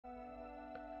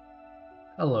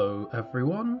Hello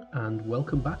everyone, and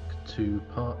welcome back to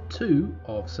part 2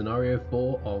 of Scenario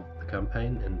 4 of the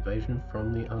campaign Invasion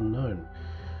from the Unknown.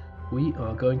 We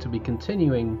are going to be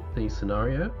continuing the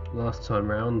scenario. Last time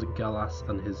round, Galas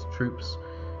and his troops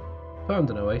found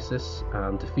an oasis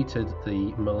and defeated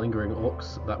the malingering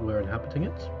orcs that were inhabiting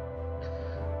it.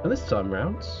 And this time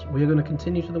round, we are going to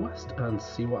continue to the west and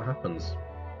see what happens.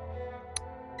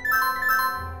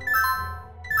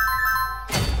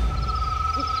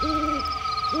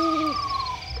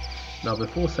 Now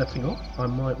before setting off, I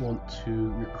might want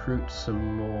to recruit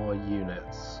some more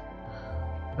units.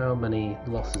 How many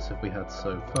losses have we had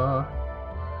so far?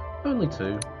 Only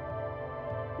 2.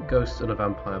 A ghost and a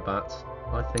vampire bat.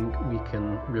 I think we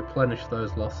can replenish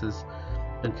those losses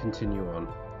and continue on.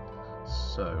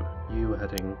 So, you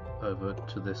heading over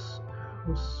to this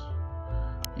house.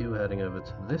 You heading over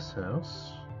to this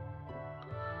house.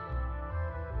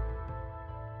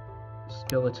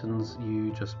 Skeletons,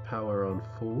 you just power on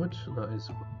forward. That is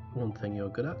one thing you're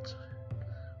good at.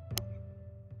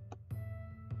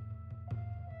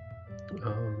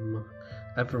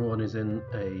 Everyone is in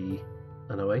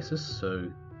an oasis, so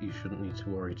you shouldn't need to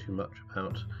worry too much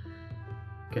about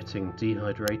getting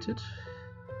dehydrated.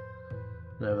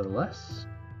 Nevertheless,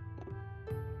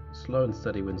 slow and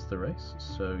steady wins the race,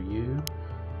 so you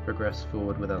progress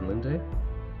forward with Anlinde.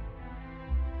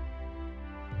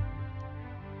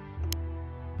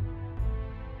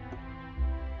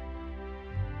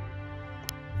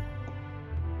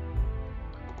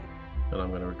 And I'm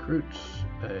going to recruit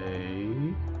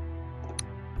a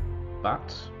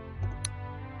bat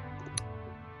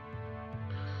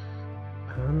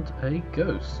and a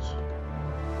ghost.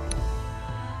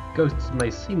 Ghosts may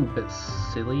seem a bit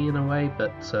silly in a way,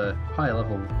 but higher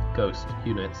level ghost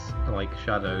units like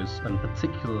shadows and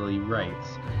particularly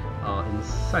wraiths are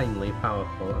insanely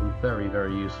powerful and very,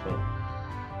 very useful.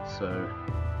 So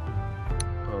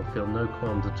I'll feel no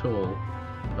qualms at all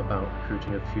about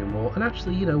recruiting a few more. And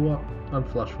actually, you know what? I'm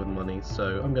flush with money,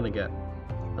 so I'm going to get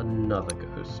another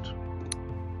ghost.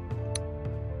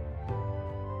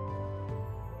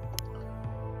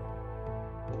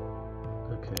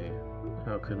 Okay,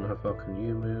 how far can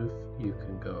you move? You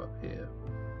can go up here.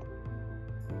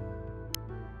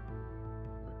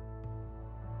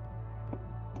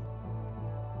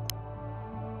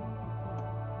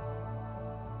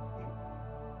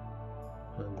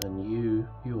 And then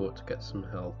you ought to get some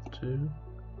health too.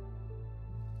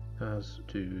 As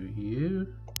do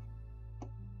you.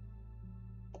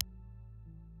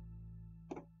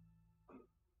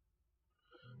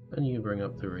 And you bring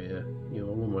up the rear. You're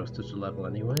almost at a level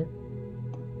anyway.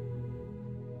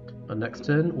 And next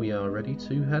turn we are ready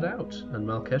to head out, and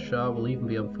Malkeshar will even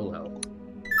be on full health.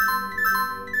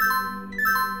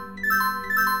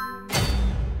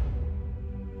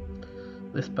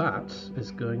 This bat is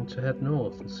going to head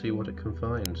north and see what it can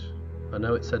find. I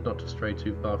know it said not to stray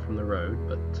too far from the road,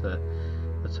 but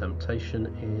the temptation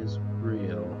is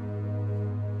real.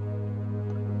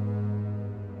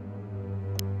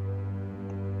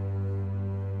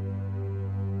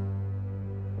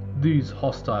 These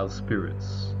hostile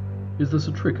spirits. Is this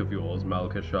a trick of yours,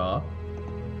 Malkeshar?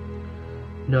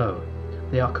 No,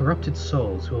 they are corrupted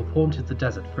souls who have haunted the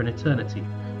desert for an eternity,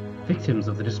 victims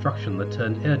of the destruction that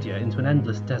turned Erdia into an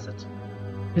endless desert.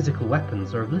 Physical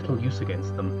weapons are of little use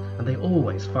against them, and they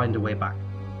always find a way back.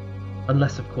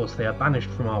 Unless, of course, they are banished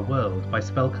from our world by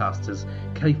spellcasters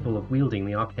capable of wielding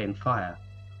the arcane fire,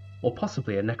 or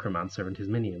possibly a necromancer and his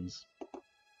minions.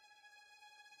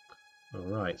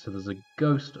 Alright, so there's a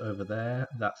ghost over there.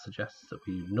 That suggests that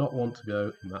we do not want to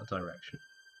go in that direction.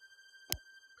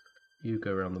 You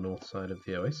go around the north side of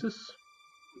the oasis.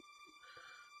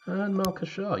 And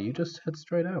Malkeshar, you just head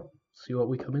straight out. See what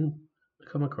we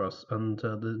come across, and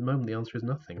at the moment the answer is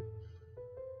nothing.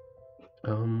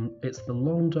 It's the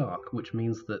long dark, which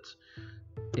means that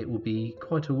it will be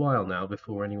quite a while now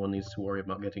before anyone needs to worry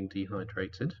about getting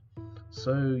dehydrated.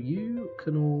 So you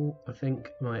can all, I think,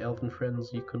 my elven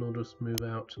friends, you can all just move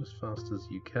out as fast as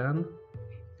you can,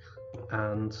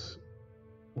 and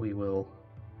we will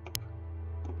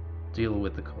deal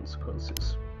with the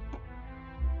consequences.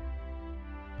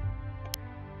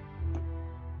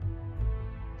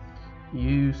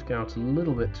 You scout a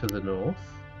little bit to the north.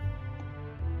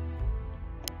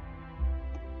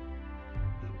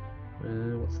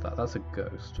 What's that? That's a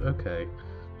ghost. Okay.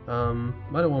 I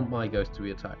don't want my ghost to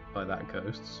be attacked by that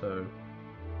ghost, so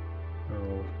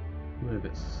I'll move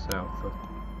it south a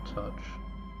touch.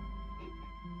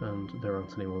 And there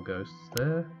aren't any more ghosts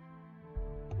there.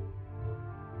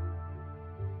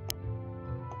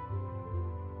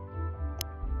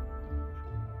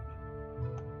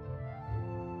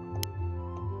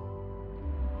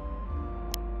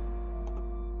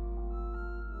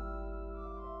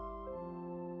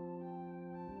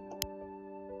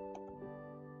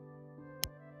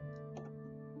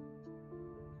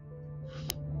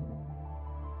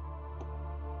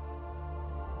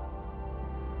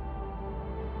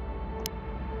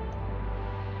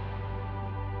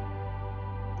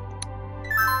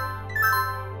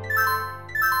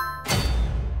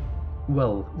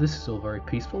 Well, this is all very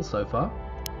peaceful so far.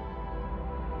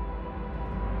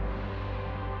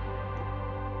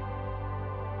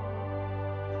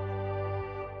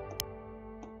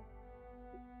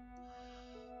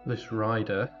 This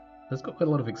rider has got quite a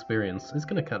lot of experience. He's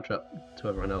going to catch up to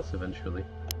everyone else eventually.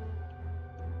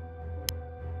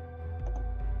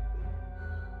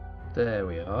 There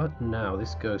we are. Now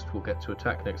this ghost will get to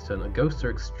attack next turn. Ghosts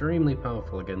are extremely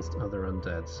powerful against other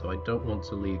undead, so I don't want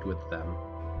to lead with them.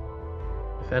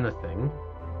 If anything,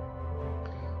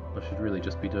 I should really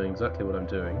just be doing exactly what I'm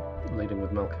doing, leading with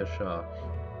Malkesh.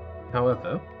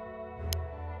 However,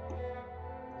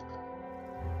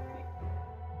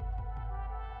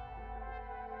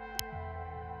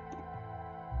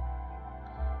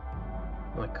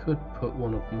 I could put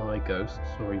one of my ghosts,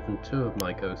 or even two of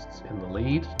my ghosts, in the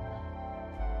lead,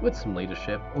 with some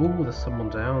leadership. Oh, there's someone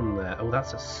down there. Oh,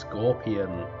 that's a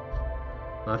scorpion.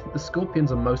 I think the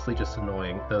scorpions are mostly just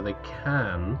annoying, though they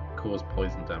can cause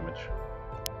poison damage.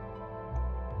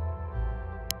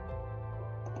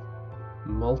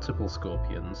 Multiple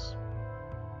scorpions.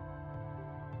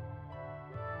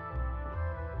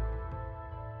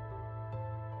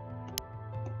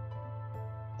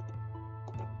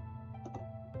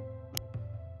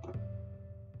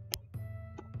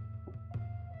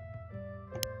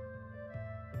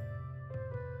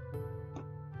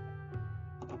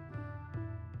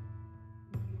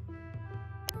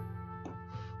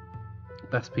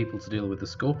 Best people to deal with the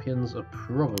scorpions are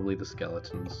probably the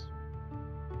skeletons,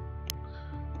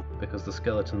 because the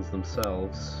skeletons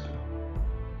themselves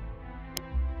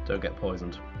don't get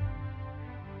poisoned.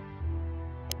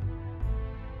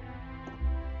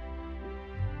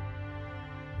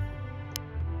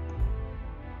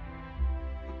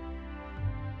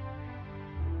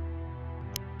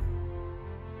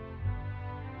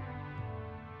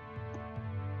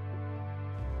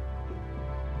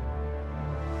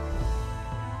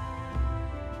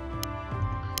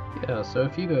 Yeah, so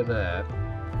if you go there,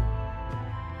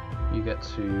 you get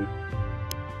to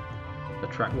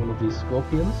attract one of these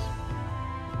scorpions.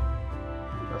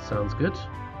 That sounds good.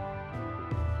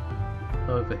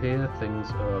 Over here, things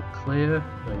are clear.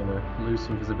 I'm going to lose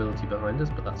some visibility behind us,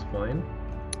 but that's fine.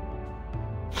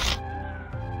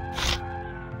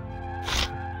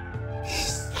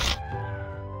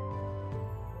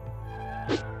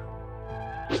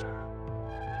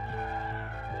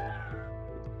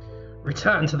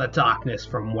 Return to the darkness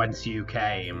from whence you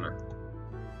came.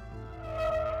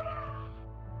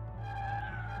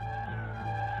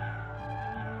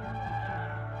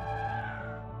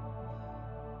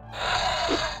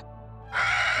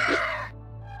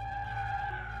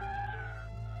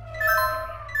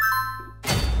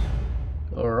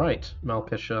 Alright,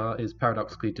 Malkesh is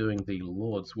paradoxically doing the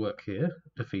Lord's work here,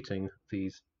 defeating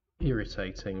these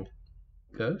irritating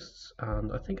ghosts,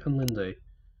 and I think Anlinde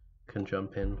can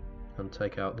jump in and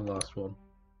take out the last one.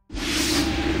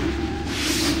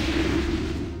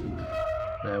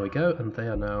 There we go, and they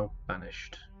are now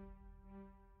banished.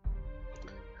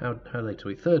 How late are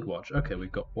we? Third watch. Okay,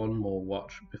 we've got one more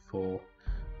watch before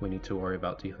we need to worry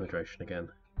about dehydration again.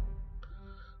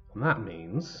 And that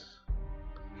means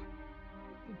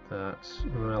that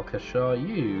Malkesh,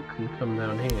 you can come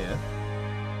down here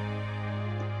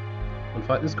and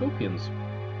fight the scorpions.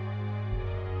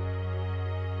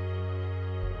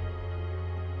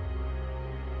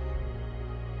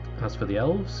 As for the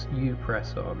elves, you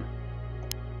press on.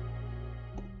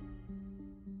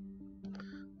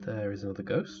 There is another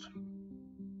ghost.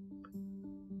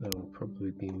 There will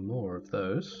probably be more of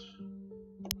those.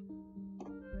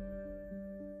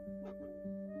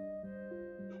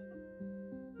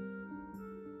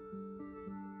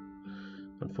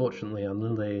 Unfortunately,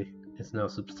 Anlinde is now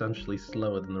substantially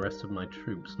slower than the rest of my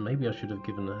troops. Maybe I should have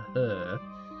given her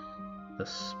the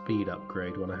speed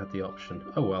upgrade when I had the option.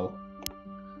 Oh well.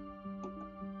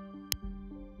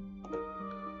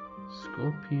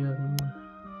 Scorpion.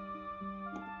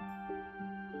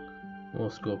 More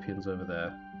scorpions over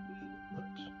there.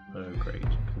 But no great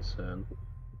concern.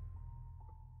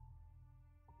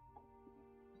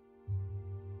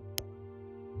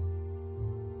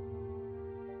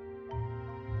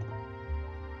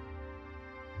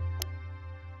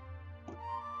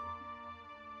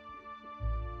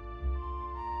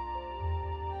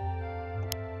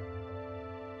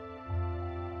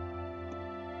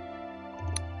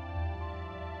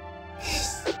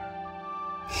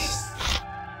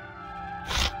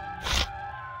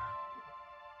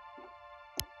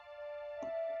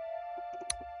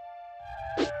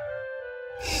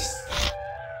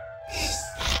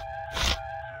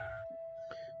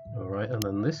 And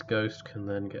then this ghost can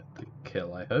then get the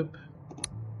kill, I hope.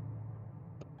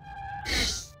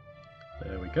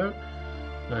 There we go.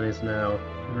 And is now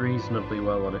reasonably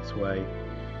well on its way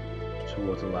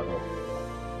towards a level.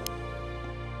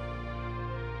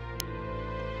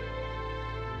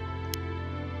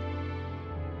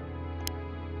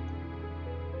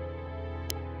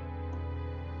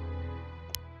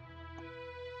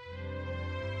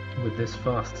 With this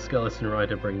fast skeleton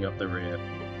rider bringing up the rear.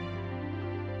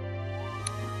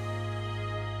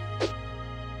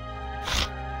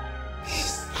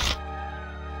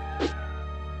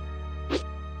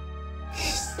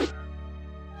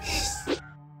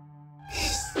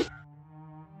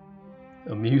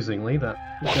 Amusingly, that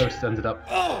ghost ended up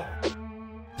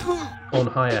on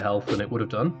higher health than it would have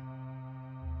done.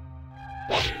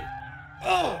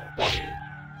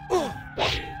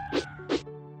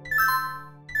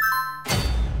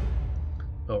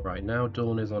 Alright, now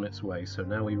dawn is on its way, so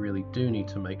now we really do need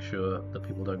to make sure that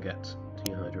people don't get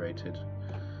dehydrated.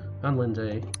 And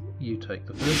Lindy, you take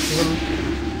the first one.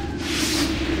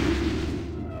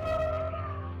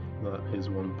 That is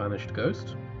one banished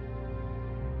ghost.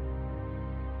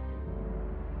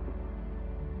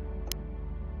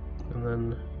 And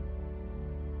then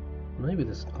maybe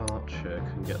this archer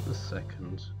can get the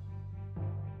second.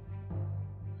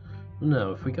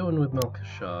 No, if we go in with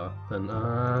Malkashar, then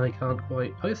he can't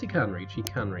quite. Oh, yes, he can reach. He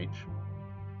can reach.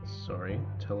 Sorry,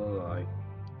 tell a lie.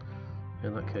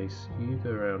 In that case, you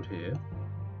go around here.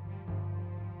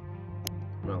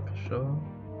 Malkashar.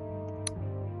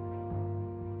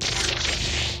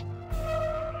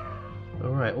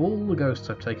 Alright, all the ghosts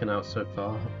I've taken out so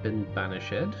far have been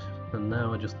banished, and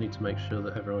now I just need to make sure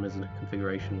that everyone is in a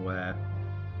configuration where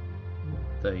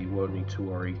they won't need to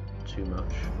worry too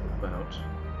much about.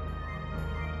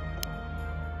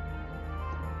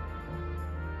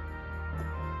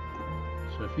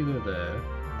 So if you go there,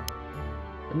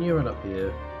 and you run up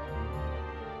here,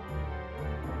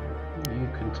 you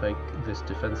can take this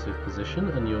defensive position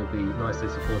and you'll be nicely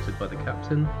supported by the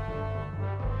captain.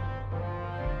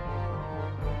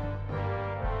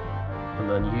 And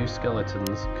then you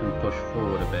skeletons can push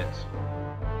forward a bit.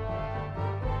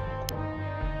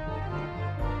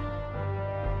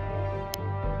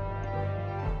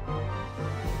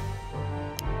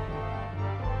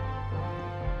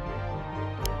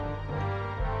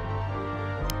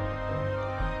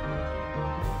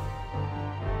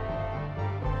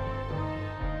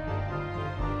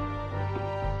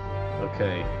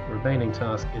 Okay, remaining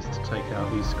task is to take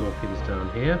out these scorpions down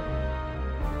here.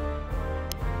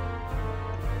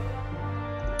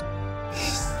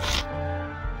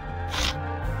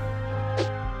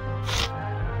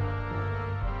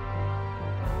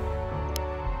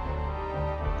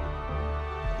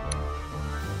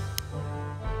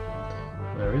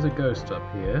 There is a ghost up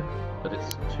here, but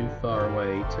it's too far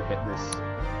away to hit this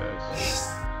ghost.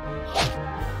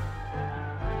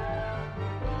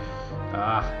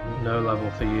 Ah, no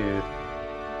level for you.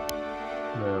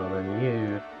 No, then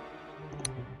you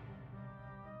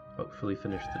hopefully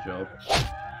finish the job.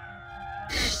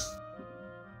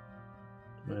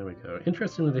 There we go.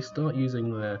 Interestingly, they start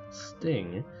using their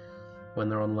sting when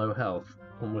they're on low health,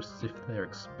 almost as if they're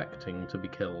expecting to be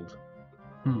killed.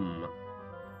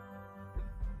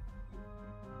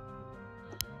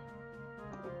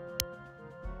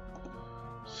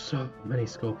 So many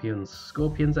scorpions.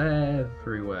 Scorpions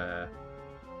everywhere.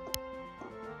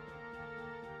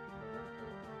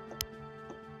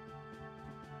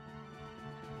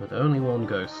 But only one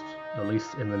ghost, at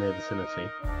least in the near vicinity.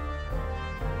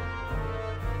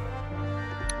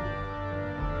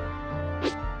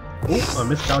 Oh, I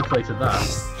miscalculated that.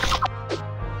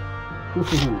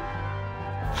 Ooh.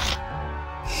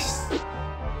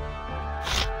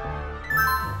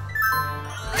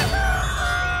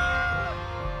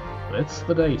 It's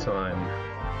the daytime.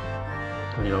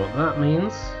 And you know what that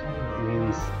means? It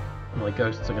means my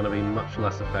ghosts are going to be much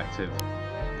less effective.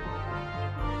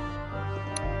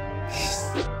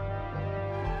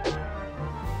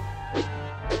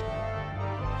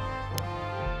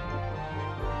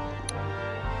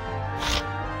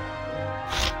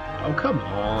 Oh, come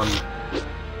on!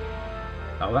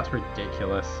 Oh, that's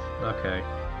ridiculous. Okay.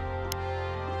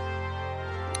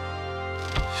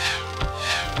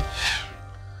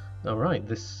 Alright,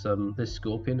 this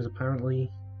scorpion is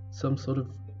apparently some sort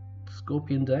of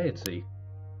scorpion deity.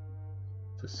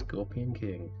 It's a scorpion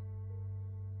king.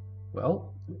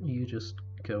 Well, you just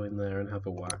go in there and have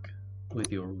a whack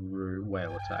with your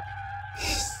whale attack.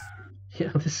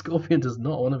 Yeah, this scorpion does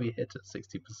not want to be hit at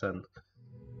 60%.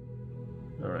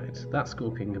 Alright, that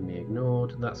scorpion can be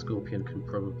ignored. That scorpion can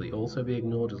probably also be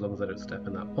ignored as long as I don't step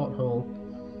in that pothole.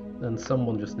 Then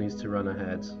someone just needs to run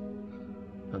ahead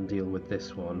and deal with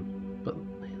this one, but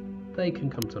they can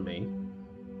come to me.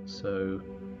 So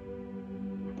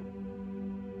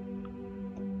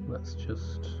let's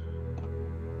just...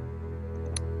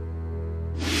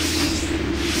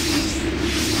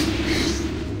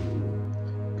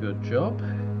 Good job.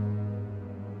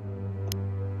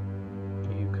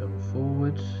 You come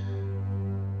forward.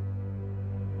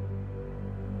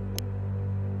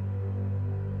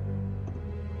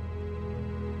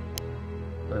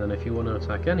 And then if you want to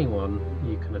attack anyone,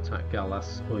 you can attack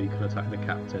Galas, or you can attack the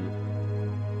captain.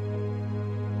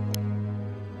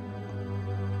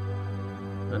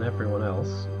 And everyone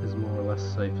else is more or less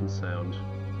safe and sound.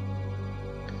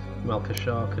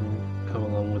 Malkashar can come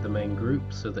along with the main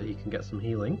group so that he can get some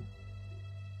healing.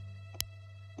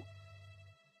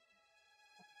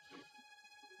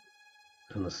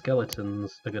 And the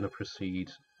skeletons are going to proceed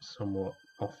somewhat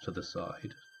off to the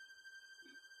side.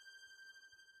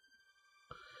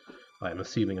 I'm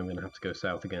assuming I'm going to have to go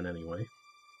south again anyway.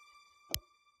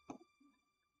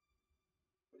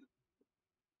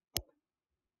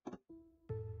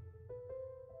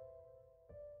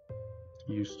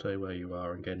 You stay where you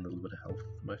are and gain a little bit of health,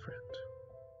 my friend.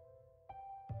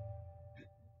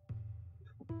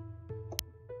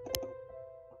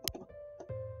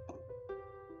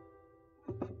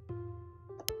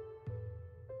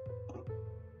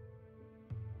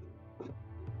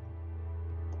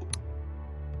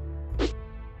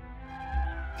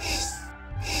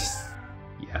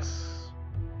 Yes.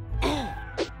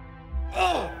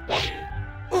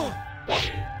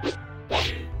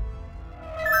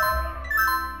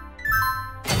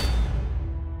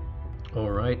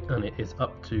 Alright, and it is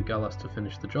up to Galas to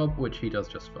finish the job, which he does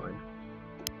just fine.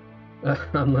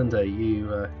 Amlande,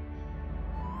 you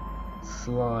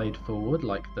slide forward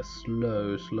like the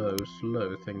slow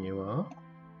thing you are.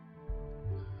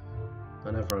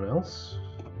 And everyone else.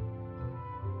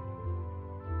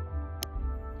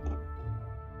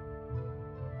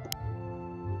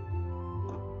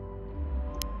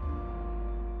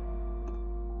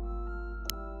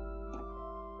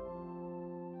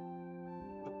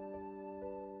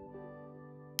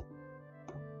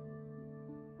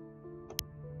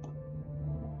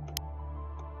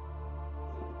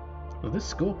 Well, this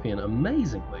scorpion,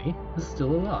 amazingly, is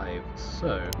still alive,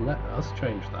 so let us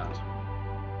change that.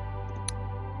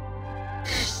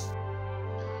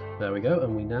 There we go,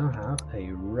 and we now have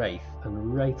a Wraith,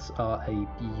 and Wraiths are a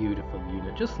beautiful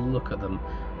unit. Just look at them.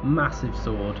 Massive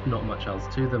sword, not much else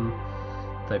to them.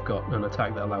 They've got an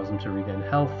attack that allows them to regain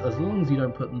health. As long as you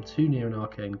don't put them too near an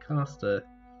arcane caster,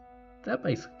 they're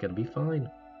basically going to be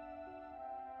fine.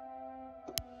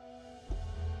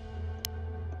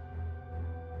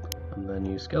 And then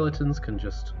you skeletons can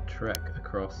just trek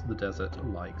across the desert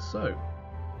like so.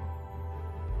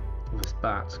 This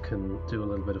bat can do a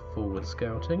little bit of forward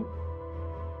scouting.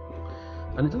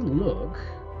 And it doesn't look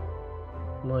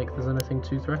like there's anything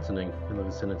too threatening in the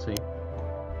vicinity.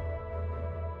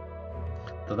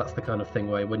 So that's the kind of thing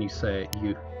where when you say it,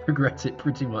 you regret it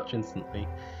pretty much instantly.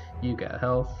 You get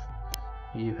health,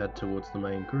 you head towards the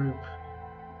main group.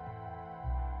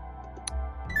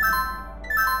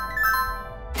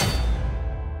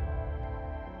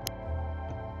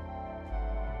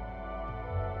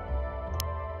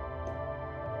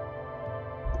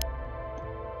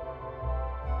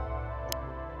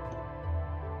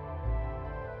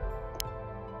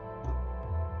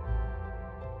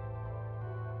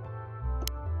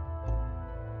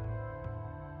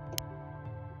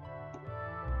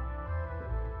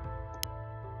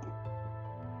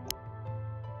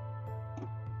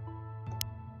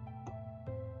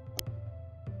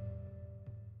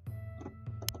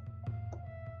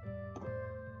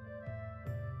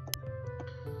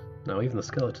 Now even the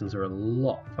skeletons are a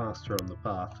lot faster on the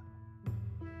path.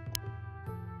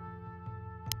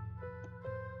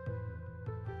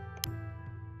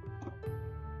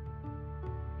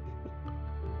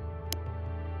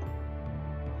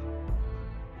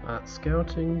 Bat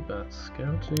scouting, bat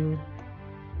scouting.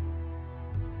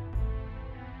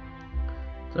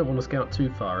 Don't want to scout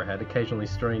too far ahead. Occasionally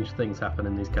strange things happen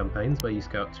in these campaigns where you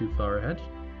scout too far ahead.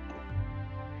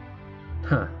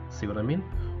 Ha, see what I mean?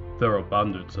 There are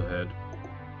bandits ahead.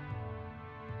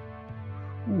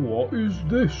 What is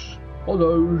this? Are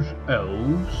those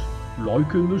elves,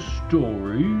 like in the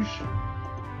stories?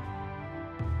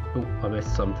 Oh, I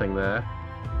missed something there.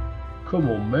 Come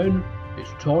on, men. It's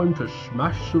time to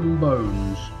smash some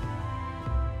bones.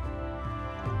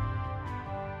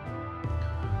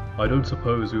 I don't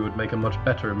suppose we would make a much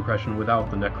better impression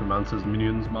without the necromancer's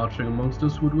minions marching amongst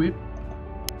us, would we?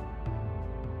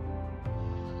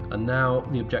 And now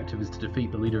the objective is to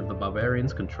defeat the leader of the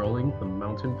barbarians controlling the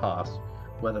mountain pass.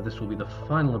 Whether this will be the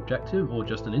final objective or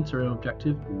just an interim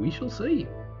objective, we shall see.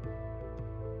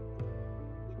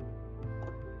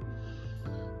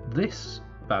 this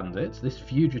bandit, this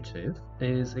fugitive,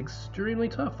 is extremely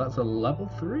tough. That's a level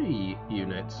 3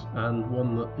 unit, and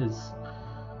one that is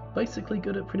basically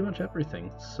good at pretty much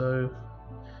everything. So,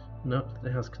 no,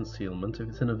 it has concealment. If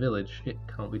it's in a village, it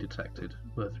can't be detected.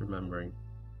 Worth remembering.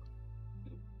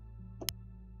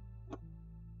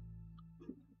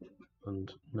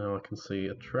 And now I can see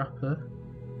a trapper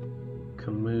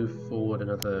can move forward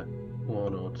another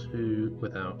 1 or 2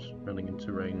 without running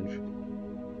into range.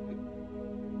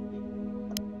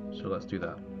 So let's do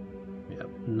that. Yeah,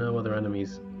 no other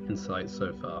enemies in sight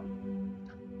so far.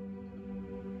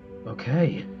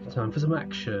 Okay, time for some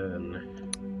action.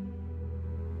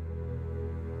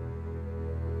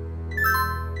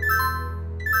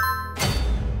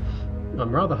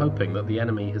 I'm rather hoping that the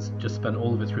enemy has just spent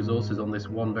all of its resources on this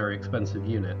one very expensive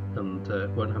unit and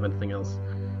won't have anything else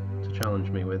to challenge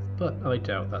me with, but I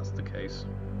doubt that's the case.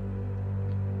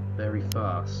 Very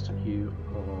fast. You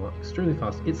are extremely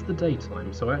fast. It's the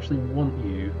daytime, so I actually want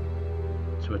you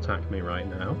to attack me right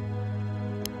now.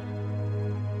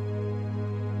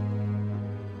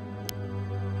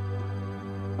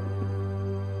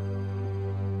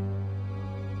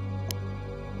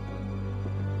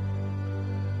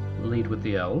 Lead with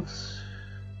the elves.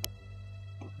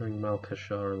 Bring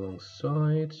Malkashar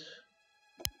alongside.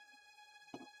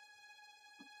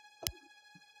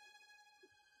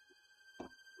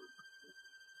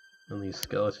 And these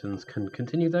skeletons can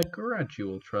continue their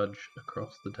gradual trudge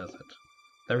across the desert.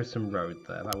 There is some road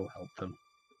there, that will help them.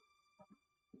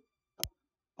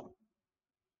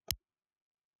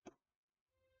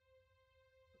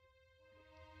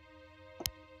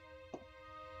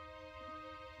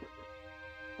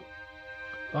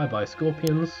 Bye bye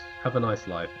scorpions, have a nice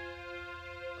life.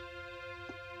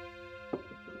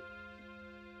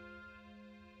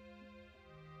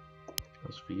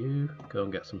 As for you, go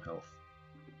and get some health.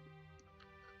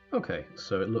 Okay,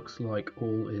 so it looks like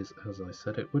all is as I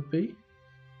said it would be.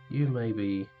 You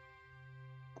maybe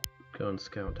go and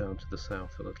scout down to the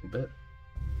south a little bit.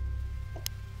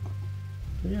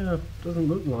 Yeah, doesn't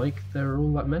look like there are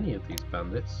all that many of these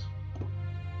bandits.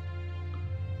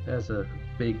 There's a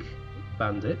big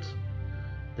bandit,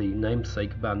 the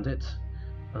namesake bandit,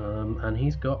 and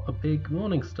he's got a big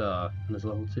Morning Star and his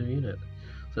level 2 unit.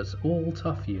 So it's all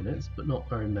tough units, but not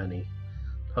very many.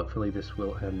 Hopefully this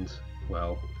will end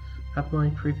well. Have my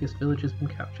previous villages been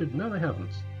captured? No, they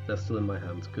haven't. They're still in my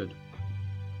hands. Good.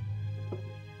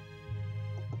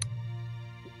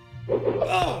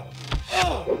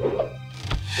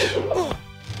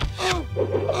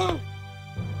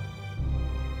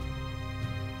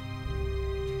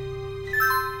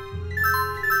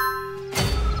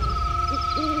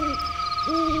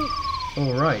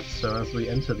 Alright, so as we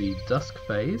enter the dusk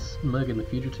phase, Mergen the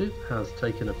Fugitive has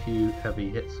taken a few heavy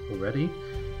hits already.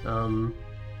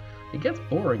 It gets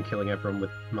boring killing everyone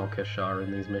with Malkashar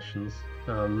in these missions.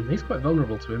 He's quite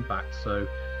vulnerable to impact, so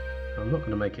I'm not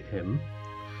going to make it him.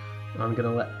 I'm going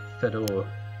to let Fedor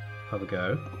have a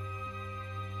go.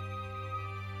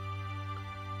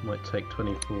 Might take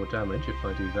 24 damage if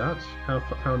I do that.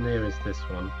 How near is this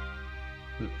one?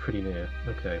 Pretty near.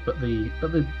 Okay, but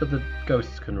the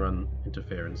ghosts can run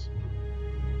interference.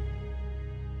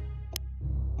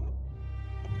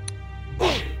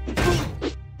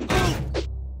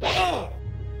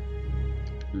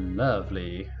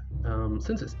 Lovely.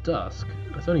 Since it's dusk,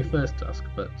 it's only first dusk,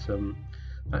 but I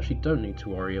actually don't need to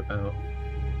worry about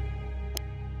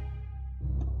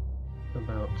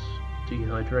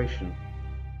dehydration.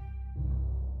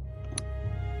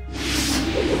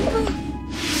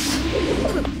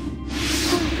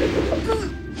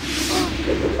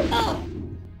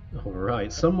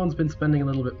 Alright, someone's been spending a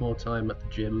little bit more time at the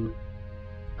gym,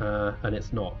 and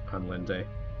it's not Anlinde.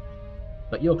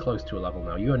 But you're close to a level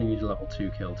now. You only need a level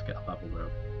 2 kill to get a level now.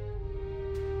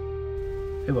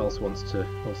 Who else wants to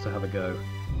have a go?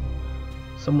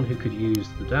 Someone who could use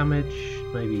the damage,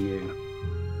 maybe you.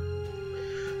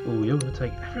 Oh,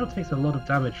 everyone takes a lot of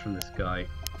damage from this guy.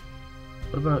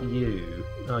 What about you?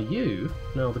 You?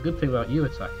 Now, the good thing about you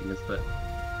attacking is that,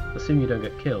 assuming you don't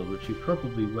get killed, which you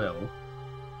probably will,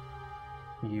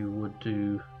 you'd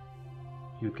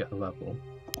get a level.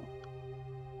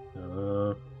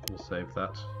 We'll save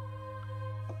that.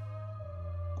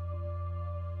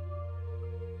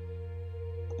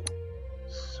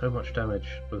 So much damage,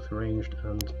 both ranged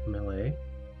and melee.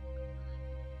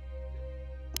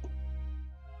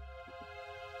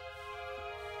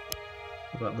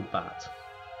 What about the bat?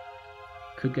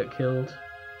 Could get killed,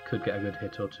 could get a good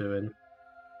hit or two in.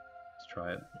 Let's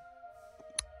try it.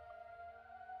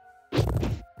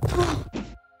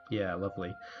 Yeah,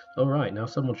 lovely. Alright, now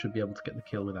someone should be able to get the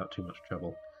kill without too much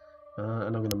trouble.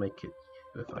 And I'm going to make it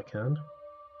if I can.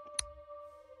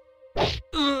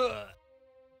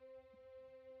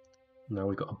 Now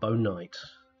we've got a Bone Knight,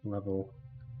 level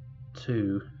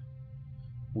 2,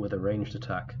 with a ranged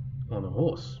attack on a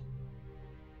horse.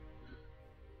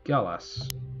 Galas.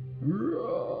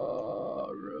 Run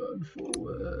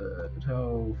forward.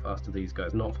 How fast are these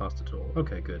guys? Not fast at all.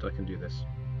 Okay, good, I can do this.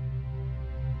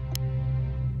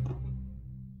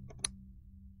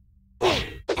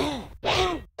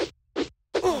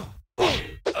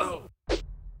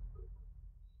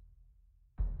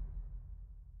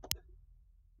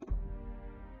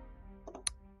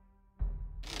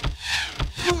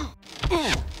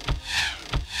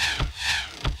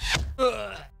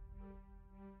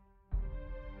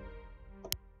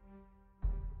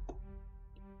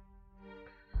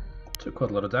 Took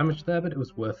quite a lot of damage there, but it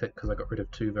was worth it because I got rid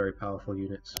of 2 very powerful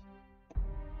units.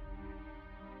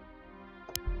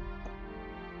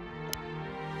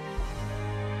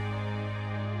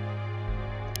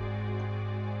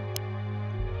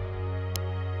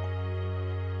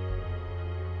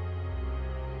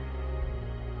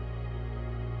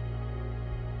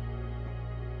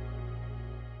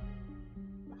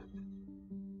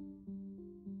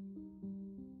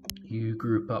 You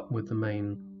group up with the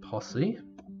main posse.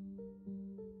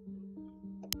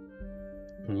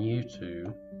 And you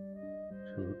two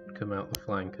can come out the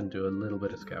flank and do a little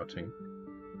bit of scouting.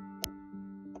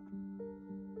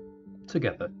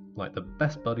 Together, like the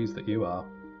best buddies that you are.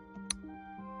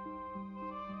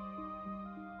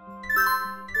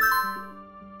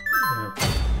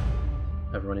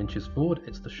 Everyone inches forward.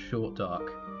 It's the short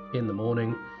dark. In the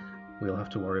morning, we'll have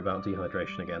to worry about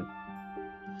dehydration again.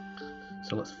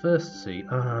 So let's first see...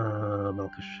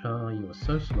 Malkashar, you are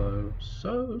so slow.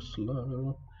 So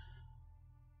slow.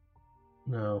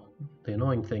 Now, the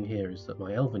annoying thing here is that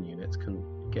my elven units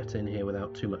can get in here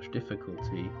without too much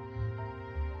difficulty,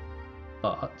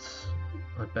 but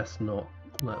I'd best not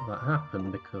let that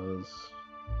happen because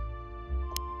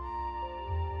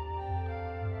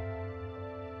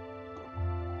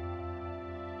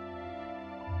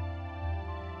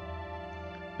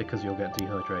you'll get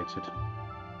dehydrated.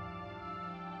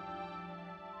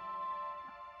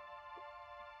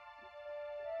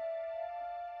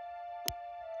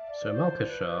 So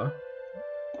Malkashar,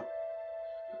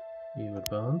 you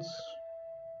advance.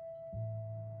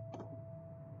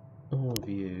 All of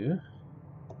you.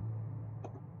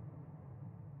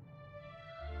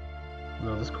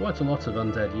 Now there's quite a lot of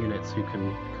undead units who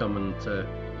can come and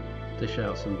dish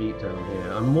out some beatdown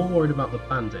here. I'm more worried about the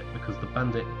bandit because the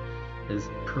bandit is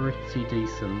pretty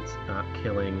decent at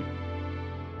killing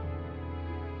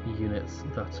units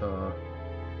that are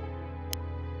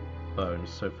bones.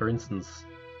 So for instance,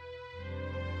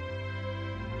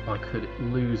 I could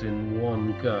lose in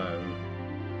one go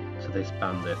to this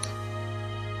bandit.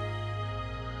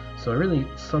 So I really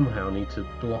somehow need to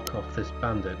block off this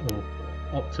bandit, or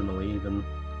optimally even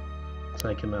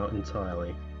take him out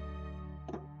entirely.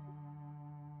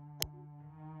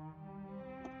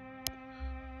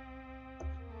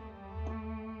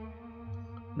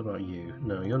 What about you?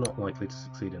 No, you're not likely to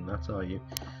succeed in that, are you?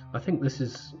 I think this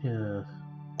is... yeah.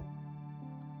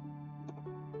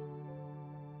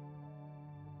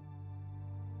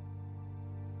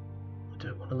 I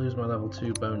don't want to lose my level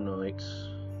 2 Bone Knight.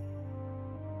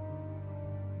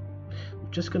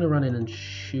 I'm just going to run in and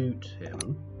shoot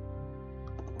him.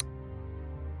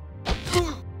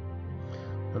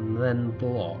 And then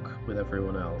block with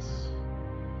everyone else.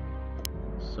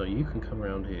 So you can come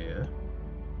around here.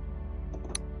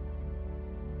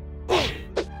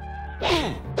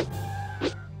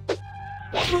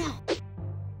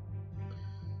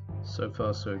 So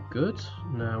far so good.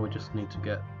 Now we just need to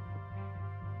get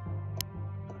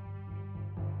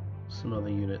some other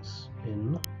units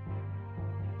in,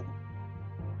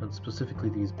 and specifically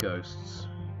these ghosts.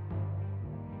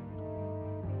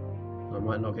 I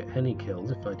might not get any kills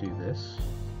if I do this,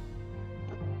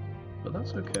 but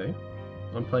that's okay.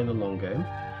 I'm playing the long game.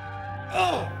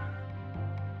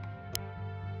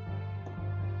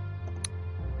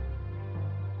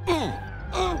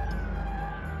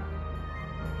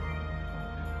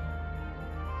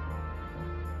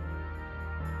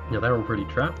 Now they're all pretty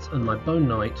trapped, and my Bone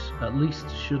Knight at least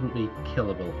shouldn't be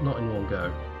killable, not in one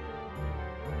go.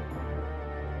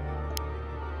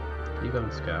 You go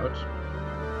and scout.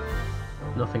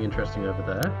 Nothing interesting over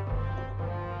there.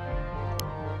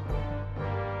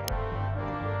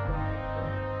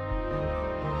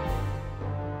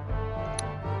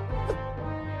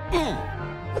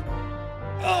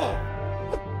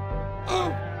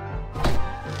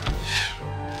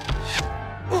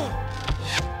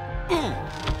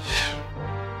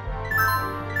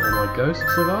 The ghost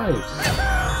survives.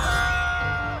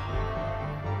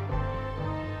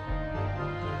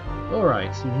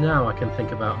 Alright, now I can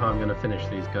think about how I'm going to finish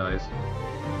these guys.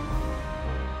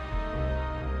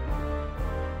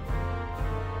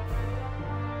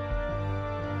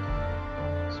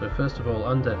 So first of all,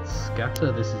 Undead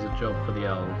Scatter, this is a job for the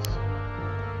elves.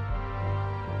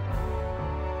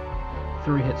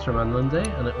 3 hits from Anlinde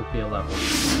and it will be a level.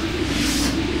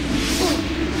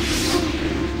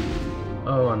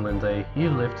 Oh Anlinde, you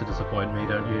live to disappoint me,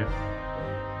 don't you?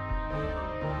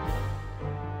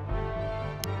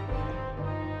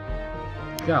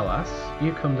 Galas,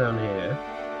 you come down here.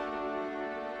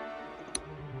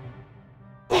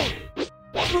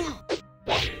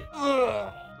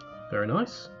 Very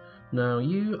nice. Now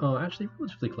you are actually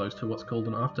relatively close to what's called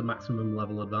an after maximum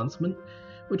level advancement,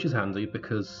 which is handy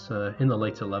because in the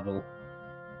later levels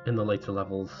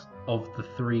of the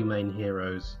 3 main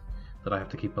heroes that I have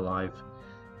to keep alive,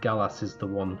 Galas is the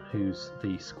one who's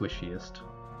the squishiest.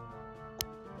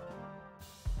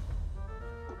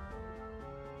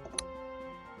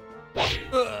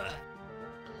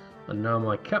 And now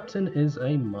my captain is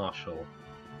a marshal.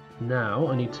 Now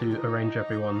I need to arrange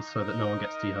everyone so that no one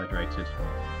gets dehydrated.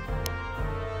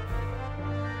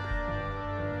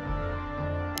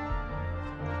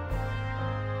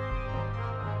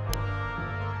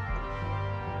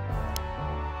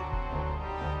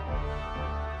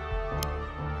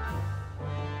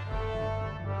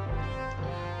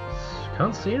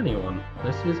 Can't see anyone.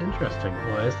 This is interesting.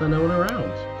 Why is there no one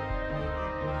around?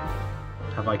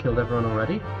 Have I killed everyone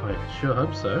already? I sure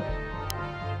hope so.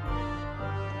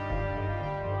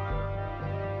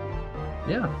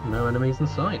 Yeah, no enemies in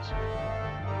sight.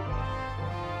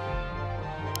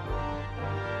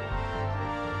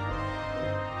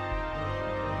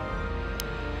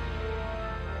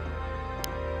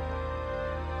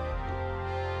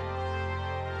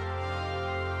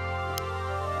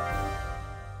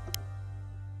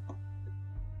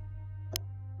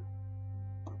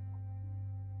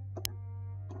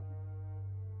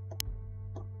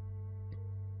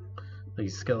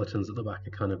 These skeletons at the back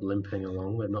are kind of limping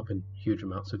along. They've not been huge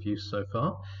amounts of use so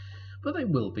far, but they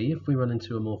will be if we run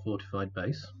into a more fortified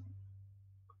base.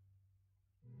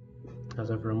 Has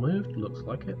everyone moved? Looks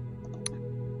like it.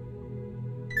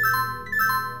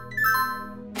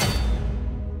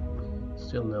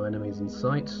 Still no enemies in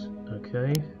sight.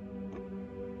 Okay.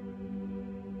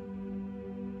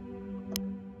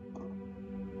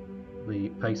 The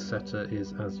pace setter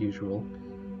is, as usual,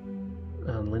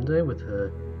 Anlinde with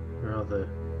her rather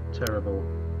terrible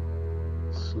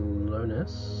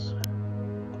slowness.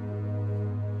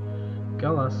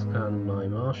 Galas and my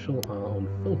marshal are on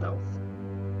full health.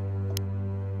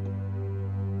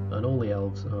 And all the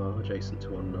elves are adjacent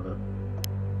to one another.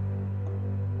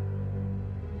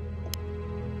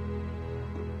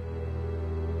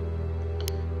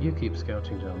 You keep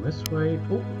scouting down this way.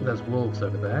 Oh, there's wolves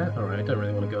over there. Alright, I don't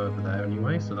really want to go over there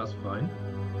anyway, so that's fine.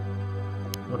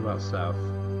 What about south?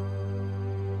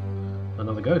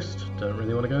 Another ghost. Don't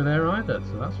really want to go there either,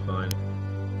 so that's fine.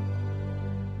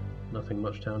 Nothing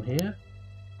much down here.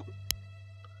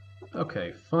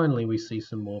 Okay, finally we see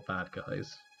some more bad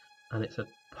guys. And it's a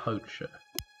poacher.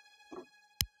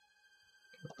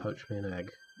 Poach me an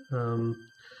egg.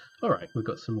 Alright, we've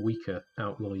got some weaker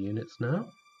outlaw units now.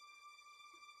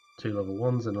 2 level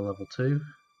 1s and a level 2.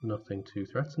 Nothing too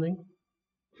threatening.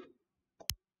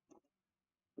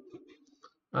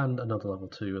 And another level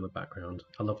 2 in the background.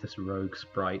 I love this rogue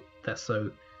sprite. They're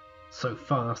so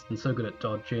fast and so good at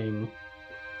dodging.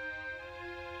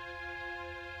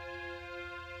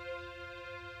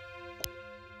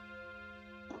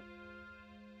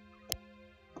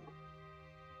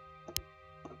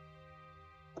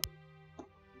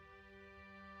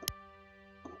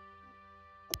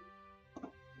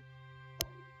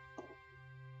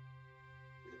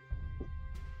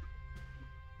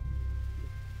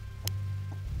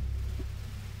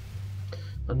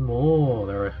 And more!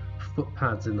 There are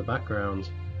footpads in the background.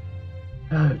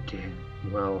 Oh dear.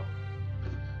 Well,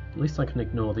 at least I can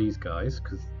ignore these guys,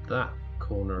 because that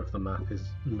corner of the map is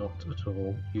not at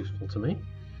all useful to me.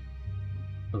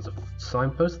 There's a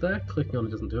signpost there. Clicking on it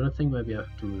doesn't do anything. Maybe I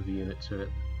have to move a unit to it.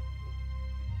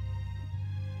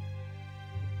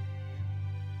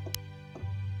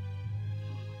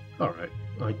 Alright,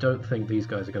 I don't think these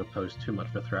guys are going to pose too much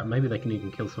of a threat. Maybe they can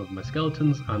even kill some of my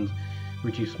skeletons and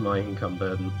reduce my income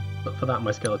burden, but for that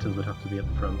my skeletons would have to be at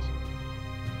the front.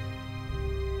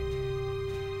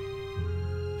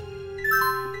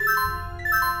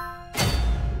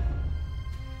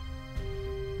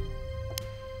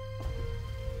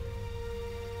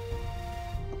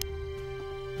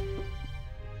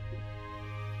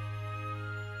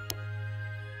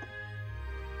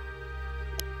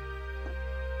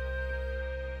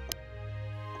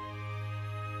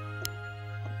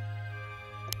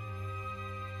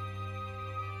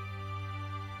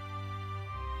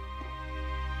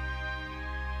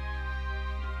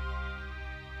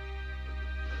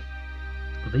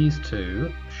 these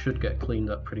two should get cleaned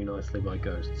up pretty nicely by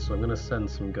ghosts, so I'm going to send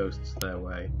some ghosts their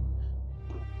way.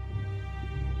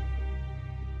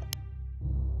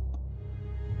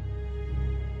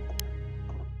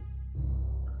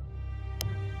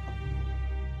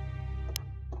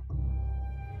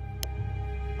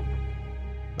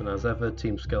 And as ever,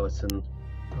 Team Skeleton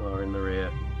are in the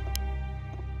rear.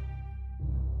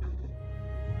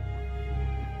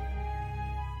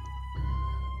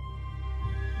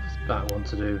 What's Bat want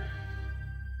to do?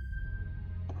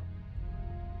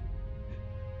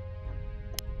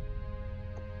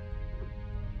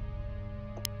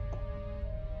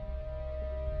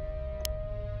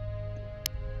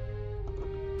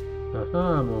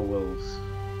 Aha, more wolves.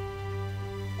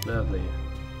 Lovely.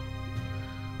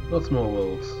 Lots more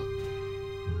wolves.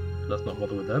 Let's not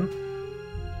bother with them.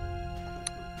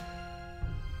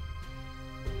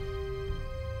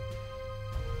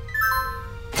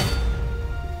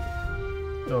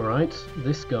 Alright,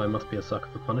 this guy must be a sucker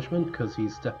for punishment because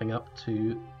he's stepping up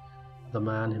to the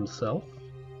man himself.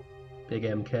 Big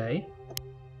MK.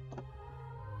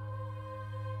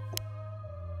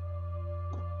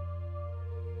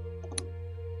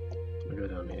 I'll go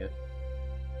down here.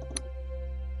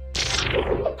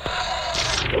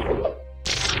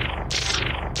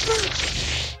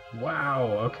 Wow,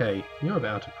 okay. You're a bit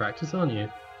out of practice, aren't you?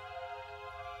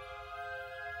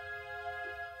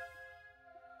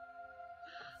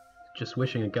 Just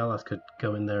wishing a Galas could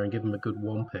go in there and give him a good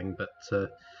whomping, but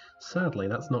sadly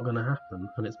that's not going to happen,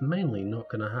 and it's mainly not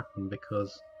going to happen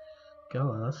because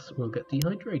Galas will get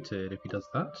dehydrated if he does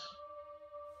that.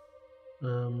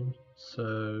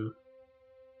 So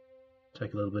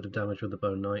take a little bit of damage with the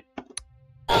Bone Knight.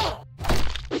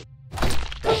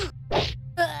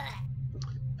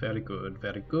 Very good,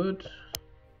 very good.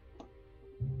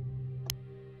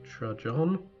 Trudge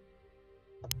on.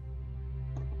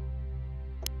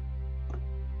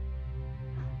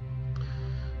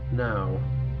 Now,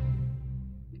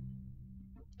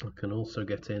 I can also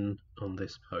get in on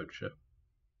this poacher.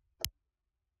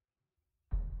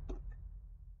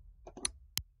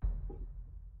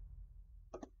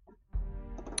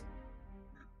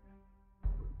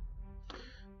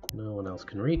 No one else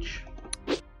can reach.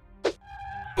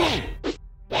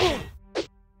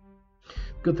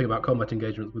 Good thing about combat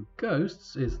engagements with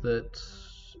ghosts is that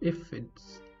if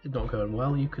it's not going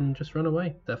well, you can just run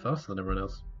away. They're faster than everyone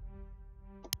else.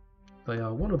 They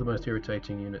are one of the most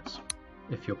irritating units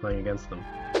if you're playing against them.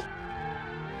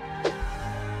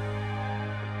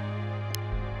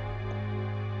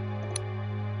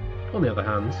 On the other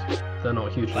hand, they're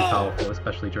not hugely powerful,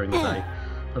 especially during the day,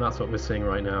 and that's what we're seeing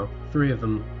right now. 3 of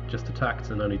them just attacked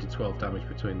and only did 12 damage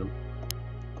between them.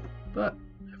 But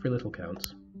every little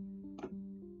counts.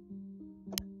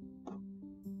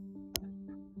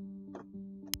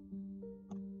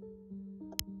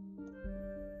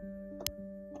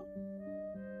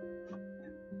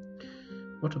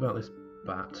 What about this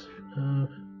bat?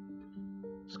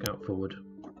 Scout forward.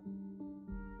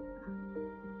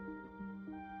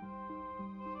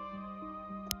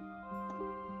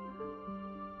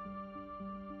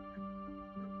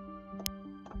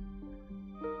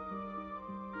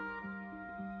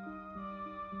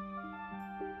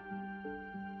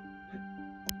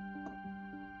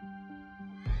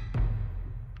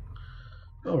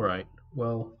 Alright,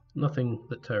 well, nothing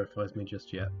that terrifies me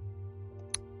just yet.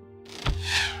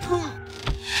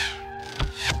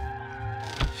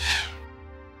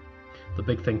 The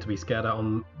big thing to be scared at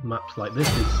on maps like this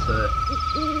is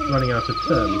running out of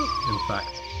turns, in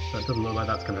fact. That doesn't look like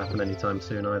that's going to happen anytime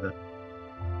soon either.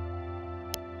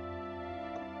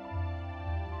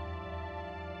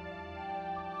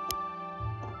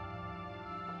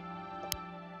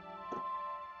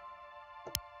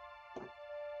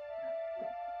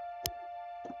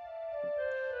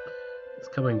 It's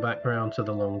coming back round to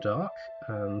the long dark,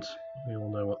 and we all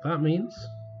know what that means.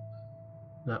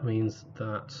 That means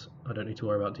that I don't need to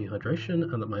worry about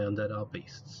dehydration and that my undead are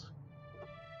beasts.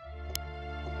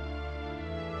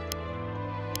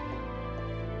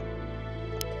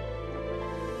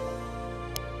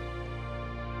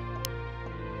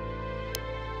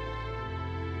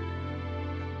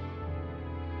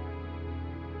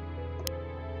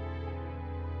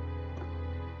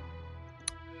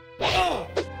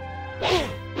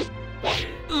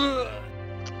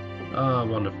 Ah,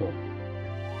 wonderful.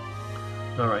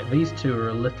 Alright, these two are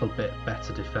a little bit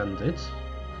better defended,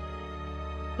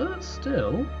 but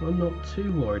still, I'm not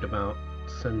too worried about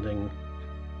sending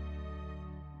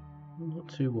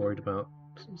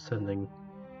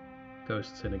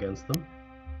ghosts in against them.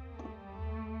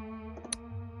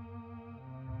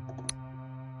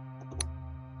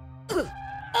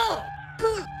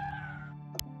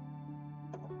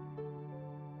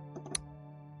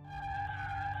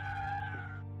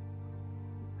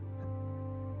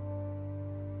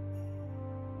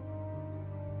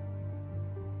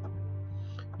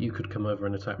 You could come over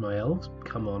and attack my elves.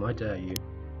 Come on, I dare you.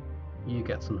 You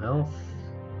get some health.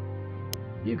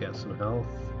 You get some health.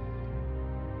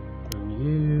 And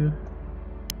you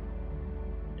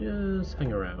just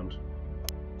hang around.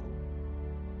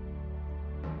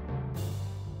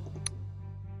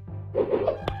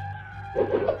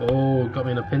 Oh, got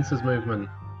me in a pincers movement.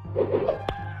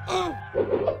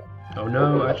 Oh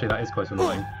no, actually that is quite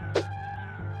annoying.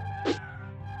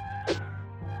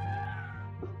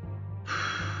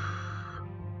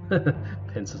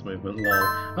 Pincers movement,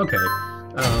 lol. Okay,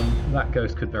 that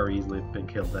ghost could very easily have been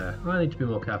killed there. I need to be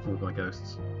more careful with my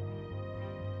ghosts.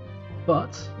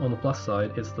 But, on the plus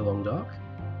side, it's the long dark,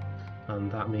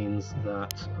 and that means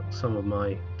that some of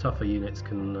my tougher units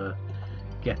can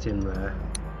get in there.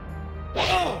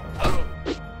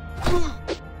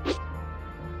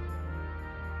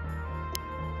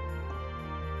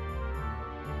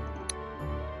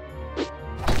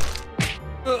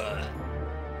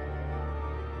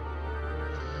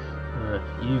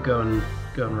 You go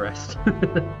and rest.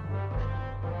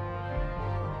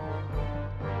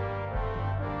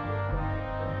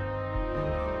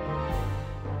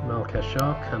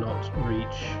 Malkashar cannot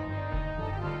reach.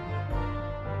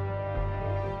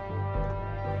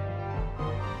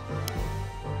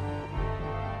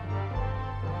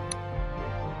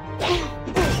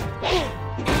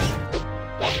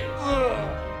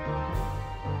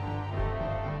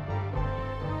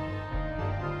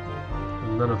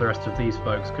 None of the rest of these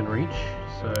folks can reach,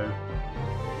 so...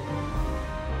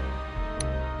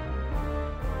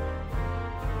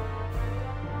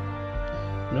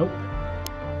 Nope.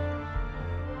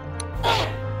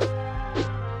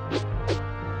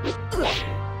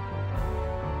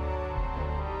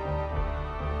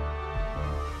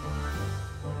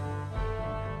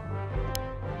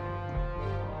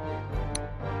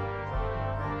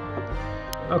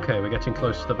 Okay, we're getting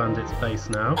close to the bandit's base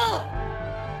now.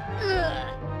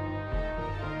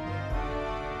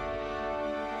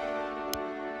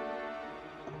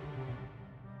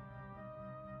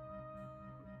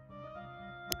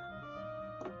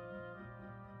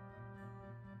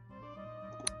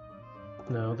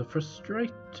 Now, the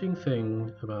frustrating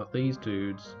thing about these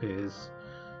dudes is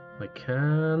I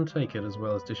can take it as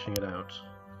well as dishing it out.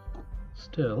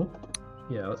 Still,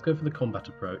 yeah, let's go for the combat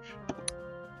approach.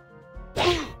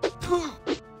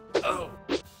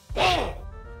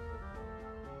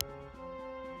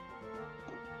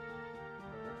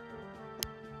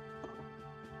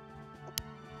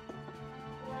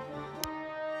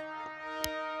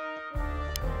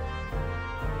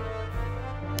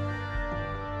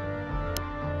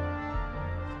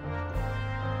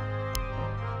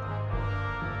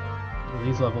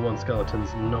 These level 1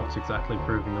 skeletons not exactly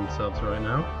proving themselves right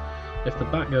now. If the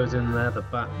bat goes in there, the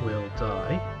bat will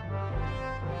die.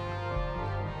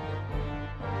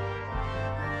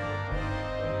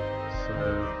 So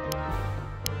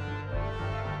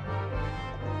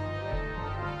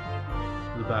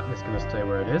the bat is going to stay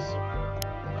where it is,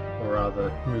 or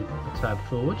rather move a tad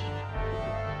forward.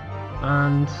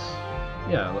 And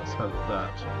yeah, let's have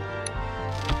that.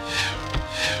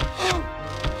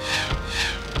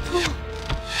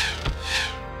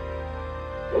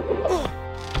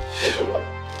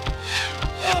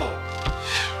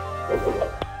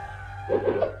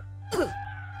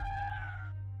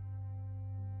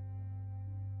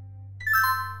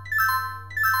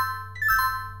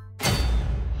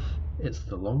 It's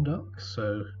the long dark,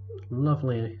 so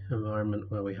lovely environment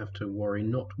where we have to worry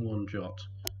not one jot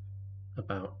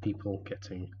about people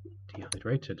getting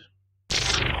dehydrated.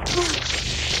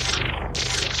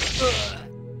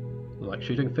 Like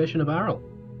shooting fish in a barrel.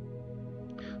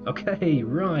 Okay,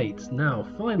 right, now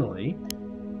finally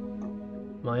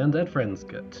my undead friends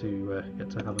get to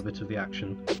have a bit of the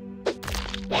action.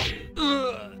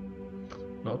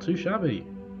 Not too shabby.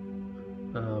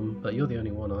 But you're the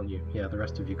only one, aren't you? Yeah, the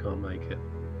rest of you can't make it.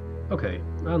 Okay,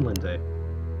 and Lindy.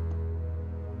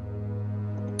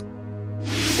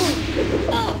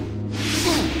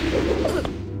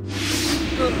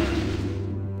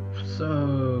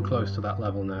 So close to that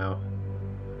level now.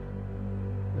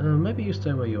 Maybe you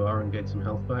stay where you are and gain some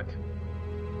health back.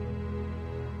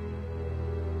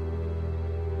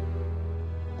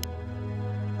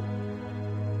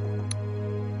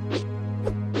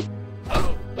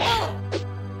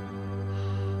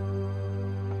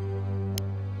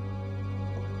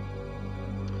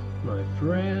 My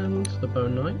friend, the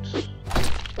Bone Knight.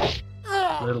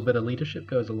 A little bit of leadership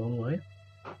goes a long way.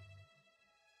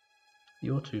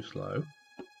 You're too slow.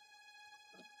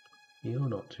 You're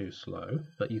not too slow,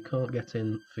 but you can't get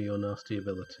in for your nasty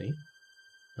ability.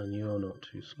 And you're not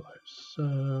too slow,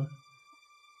 so...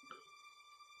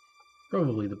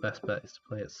 Probably the best bet is to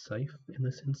play it safe in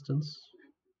this instance.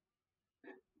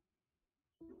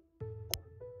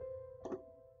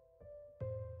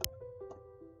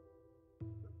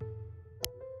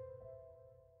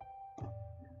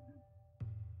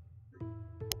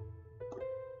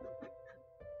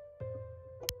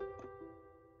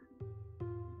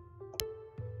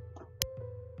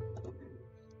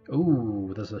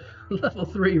 Ooh, there's a level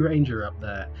 3 ranger up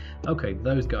there. Okay,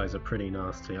 those guys are pretty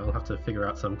nasty. I'll have to figure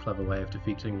out some clever way of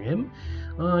defeating him.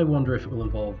 I wonder if it will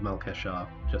involve Malkeshar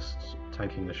just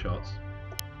tanking the shots.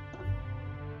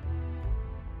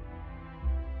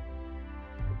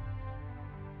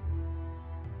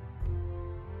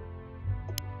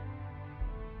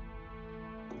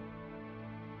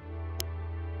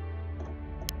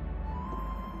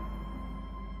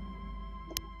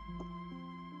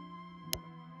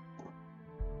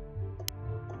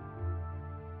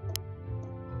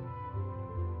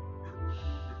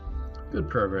 Good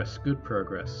progress, good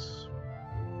progress.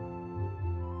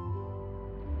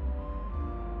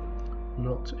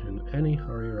 Not in any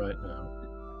hurry right now.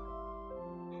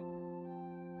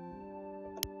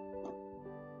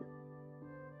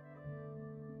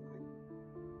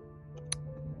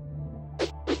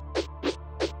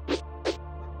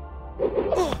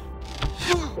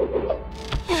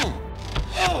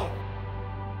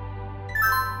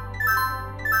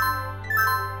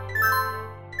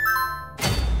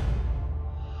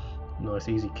 Nice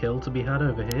easy kill to be had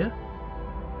over here.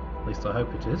 At least I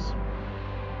hope it is.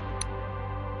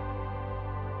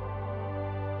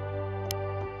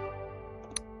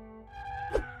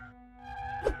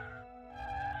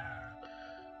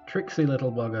 Tricksy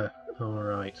little bugger.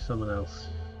 Alright, someone else.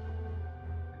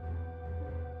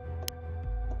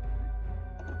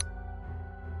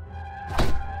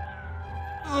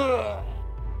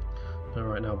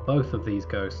 Alright, now both of these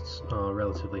ghosts are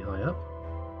relatively high up.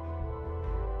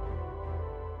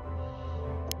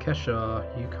 Keshar,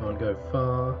 you can't go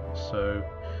far, so...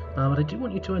 but I do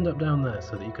want you to end up down there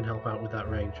so that you can help out with that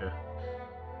ranger.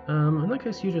 In that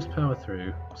case, you just power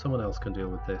through. Someone else can deal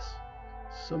with this.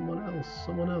 Someone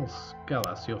else.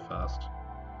 Galas, you're fast.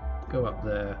 Go up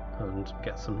there and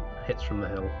get some hits from the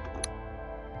hill.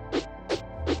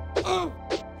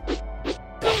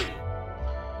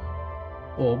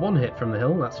 Or one hit from the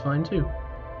hill, that's fine too.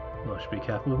 I should be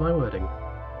careful with my wording.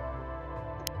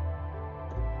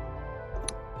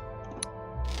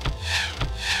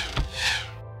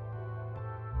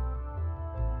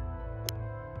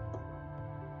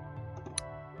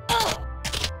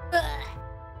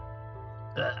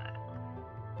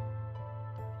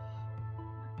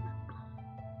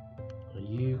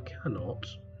 You cannot.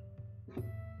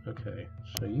 Okay,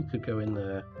 so you could go in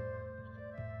there,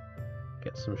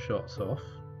 get some shots off,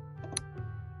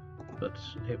 but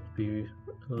it would be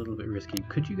a little bit risky.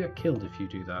 Could you get killed if you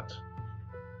do that?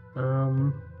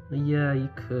 Yeah, you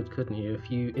could, couldn't you?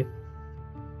 If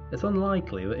it's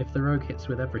unlikely that if the rogue hits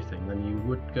with everything, then you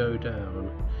would go down.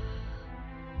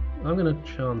 I'm gonna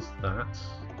chance that.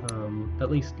 At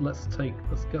least let's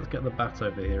get the bat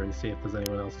over here and see if there's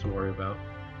anyone else to worry about.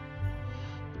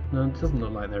 No, it doesn't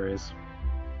look like there is.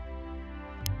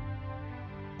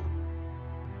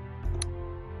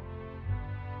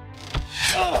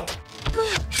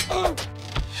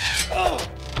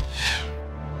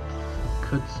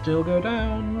 Could still go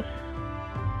down.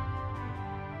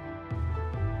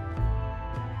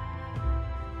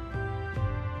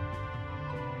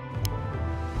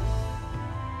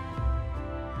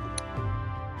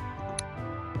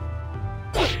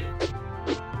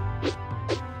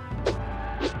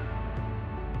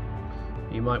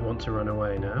 You might want to run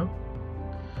away now.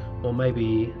 Or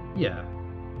maybe, yeah.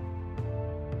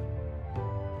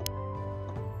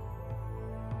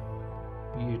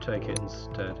 You take it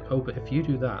instead. Oh, but if you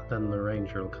do that, then the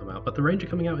ranger will come out. But the ranger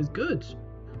coming out is good!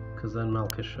 Because then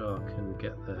Malkeshar can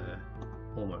get there.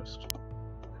 Almost.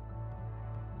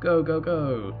 Go, go,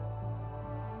 go!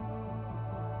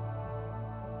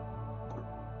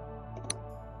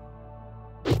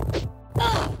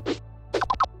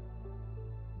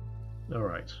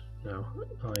 Alright, now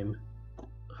I'm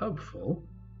hopeful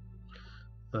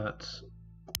that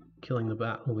killing the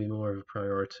bat will be more of a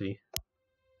priority.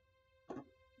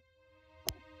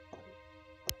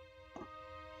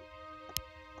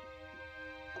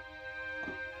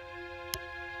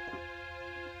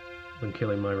 Than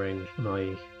killing my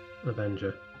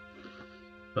Avenger.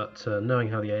 But knowing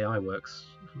how the AI works,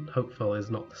 hopeful is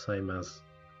not the same as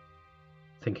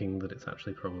thinking that it's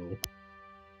actually probable.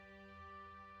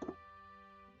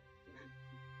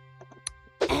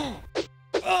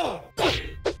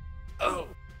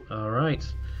 Alright.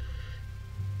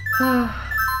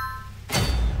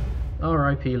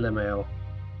 R.I.P. Lemail.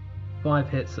 5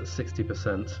 hits at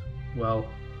 60%. Well,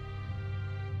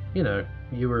 you know,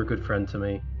 you were a good friend to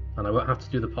me, and I won't have to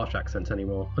do the posh accent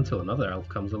anymore until another elf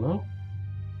comes along.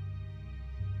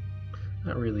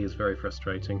 That really is very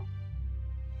frustrating.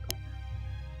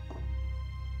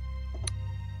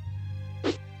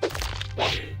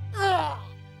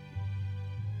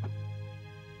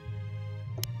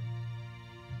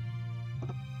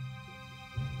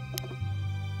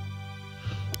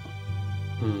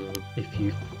 If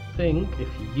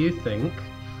you think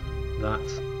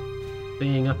that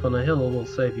being up on a hill will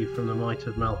save you from the might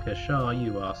of Malka Shah,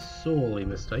 you are sorely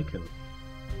mistaken.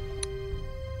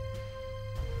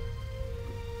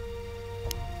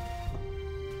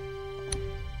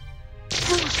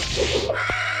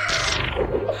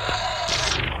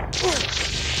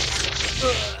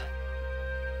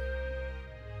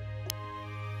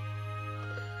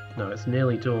 Now it's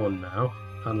nearly dawn now,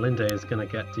 and Linde is going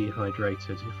to get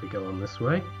dehydrated if we go on this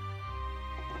way.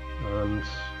 And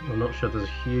I'm not sure there's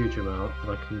a huge amount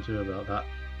that I can do about that.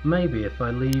 Maybe if I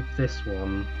leave this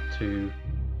one to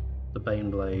the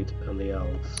Baneblade and the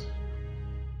Elves.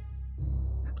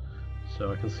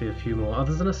 So I can see a few more. Oh,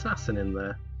 there's an assassin in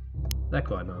there. They're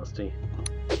quite nasty.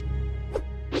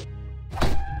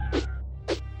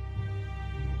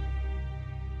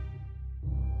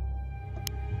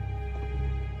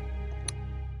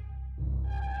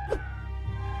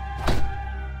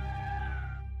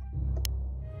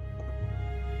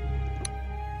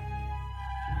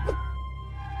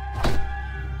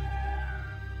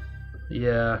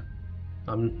 Yeah,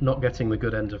 I'm not getting the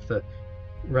good end of the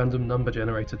random number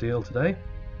generator deal today.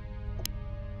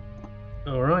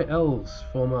 Alright, elves,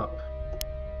 form up.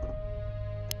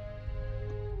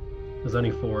 There's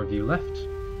only 4 of you left.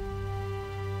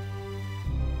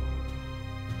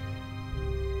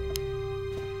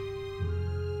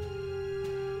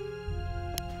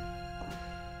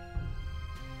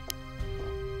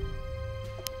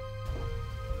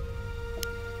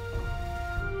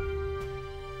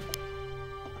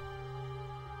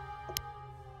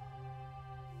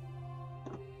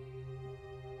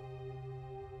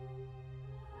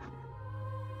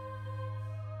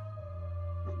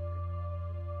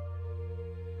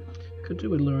 Could do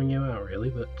with luring you out really,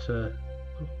 but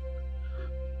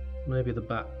maybe the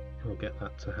bat will get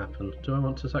that to happen. Do I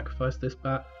want to sacrifice this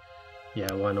bat?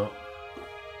 Yeah, why not?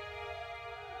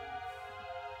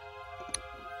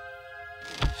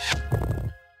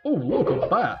 Oh, look, a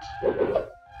bat!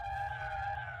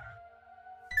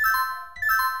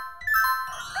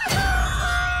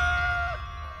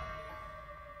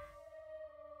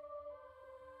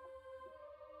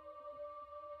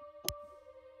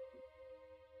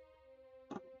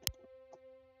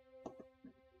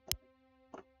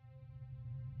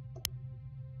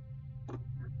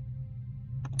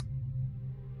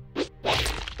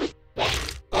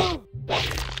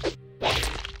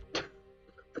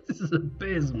 This is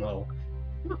abysmal.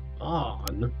 Come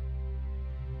on.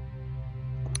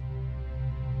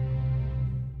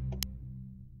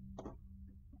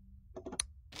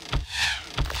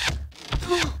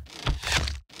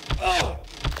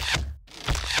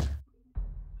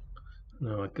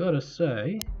 Now I gotta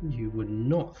say, you would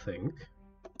not think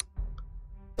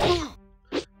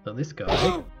that this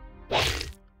guy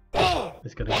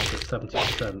is gonna get to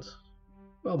 70%.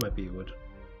 Well, maybe you would.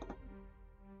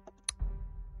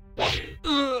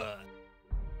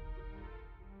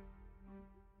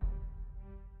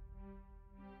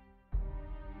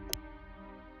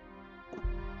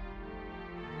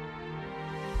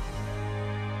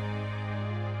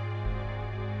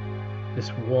 This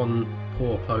one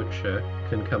poor poacher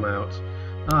can come out.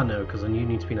 Ah no, because then you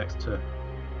need to be next to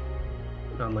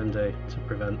Linde to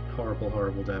prevent horrible,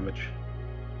 horrible damage.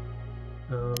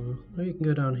 Or you can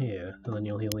go down here, and then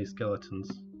you'll heal these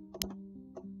skeletons.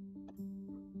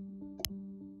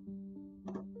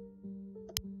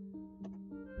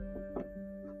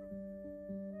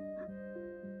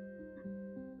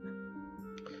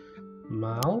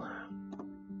 Mal.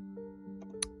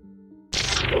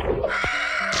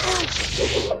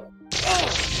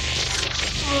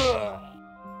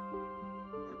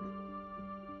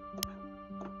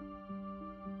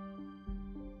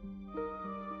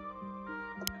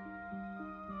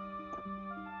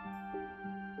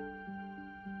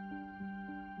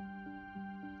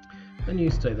 And you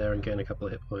stay there and gain a couple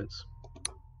of hit points.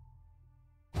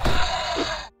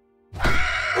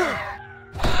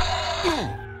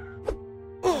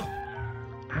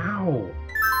 Ow!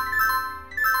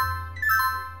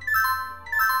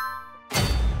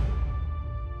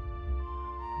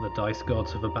 The dice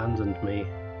gods have abandoned me.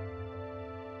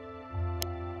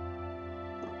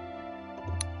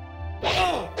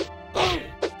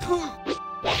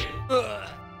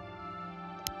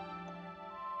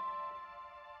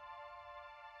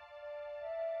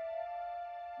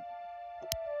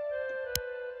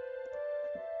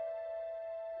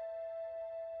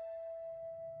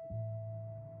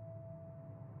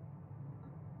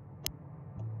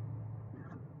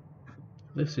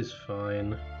 This is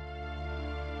fine.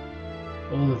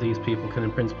 All of these people can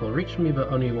in principle reach me, but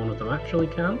only one of them actually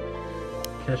can.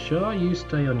 Keshar, you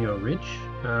stay on your ridge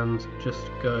and just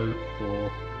go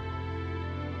for...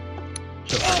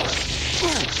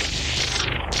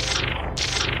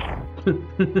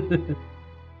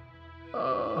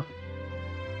 Oh.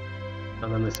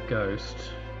 And then this ghost.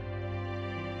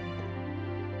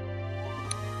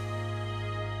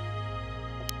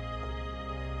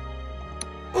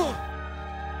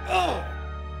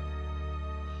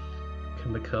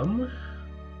 Can become...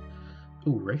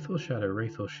 Ooh, Wraith or Shadow,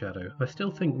 Wraith or Shadow. I still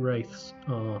think Wraiths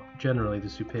are generally the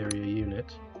superior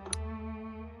unit.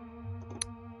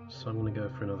 So I'm going to go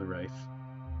for another Wraith.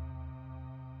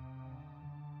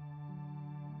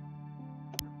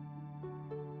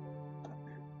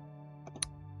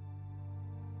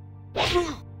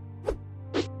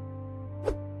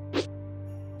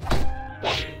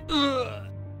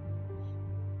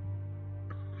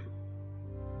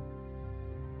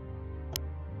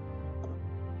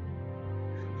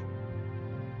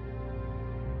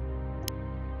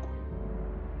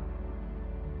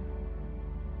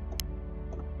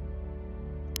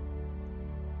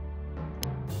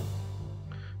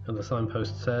 And the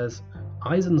signpost says,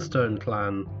 Eisenstone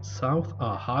Clan, south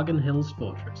are Hagen Hills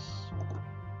Fortress.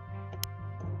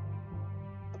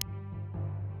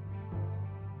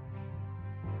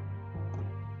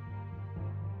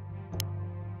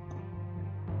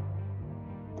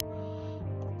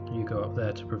 You go up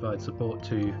there to provide support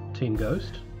to Team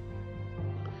Ghost.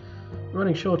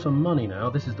 Running short on money now.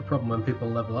 This is the problem when people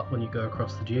level up when you go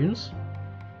across the dunes.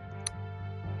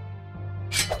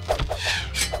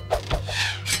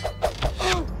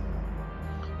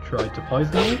 Tried to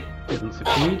poison me, didn't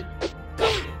succeed.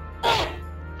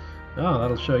 Ah,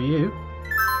 that'll show you.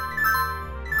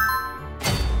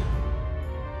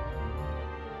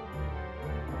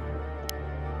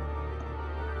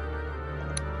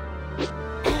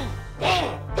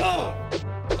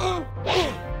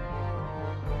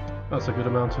 That's a good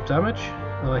amount of damage,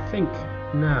 and I think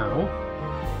now...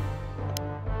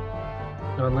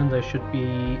 Linde should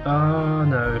be... Ah,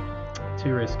 no.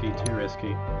 Too risky, too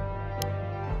risky.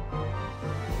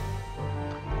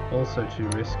 Also too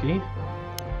risky.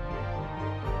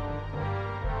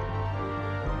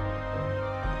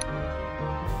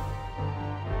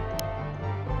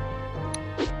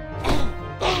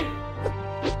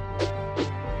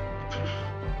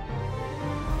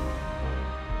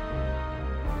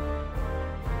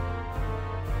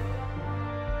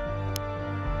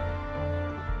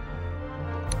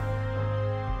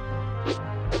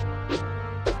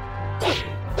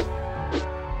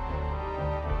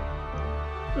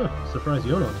 Surprised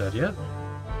you're not dead yet.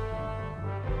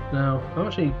 Now, I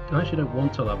actually don't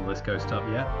want to level this ghost up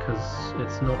yet, because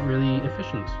it's not really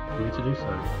efficient for me to do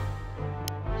so.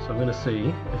 So I'm going to see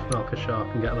if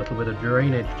Malkashar can get a little bit of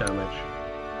drainage damage.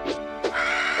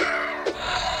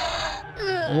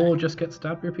 Or just get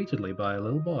stabbed repeatedly by a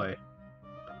little boy.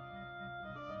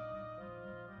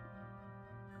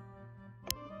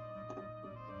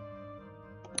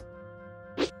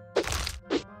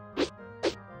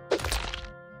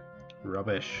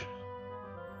 Rubbish.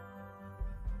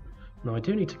 Now I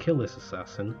do need to kill this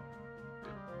assassin,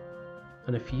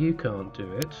 and if you can't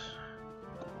do it...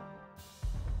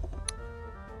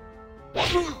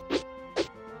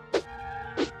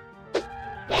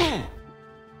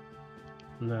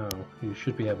 No, you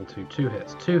should be able to. 2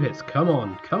 hits, 2 hits, come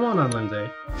on,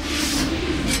 Anlinde!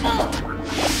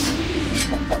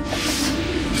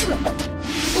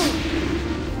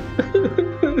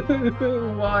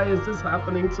 Why is this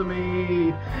happening to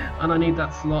me? And I need that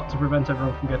slot to prevent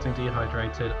everyone from getting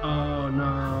dehydrated. Oh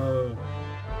no.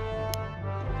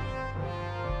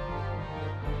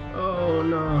 Oh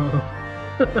no.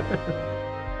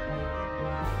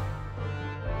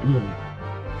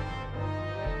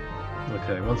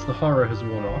 Okay, once the horror has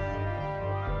worn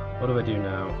off, what do I do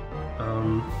now?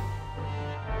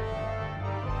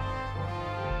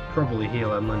 Probably heal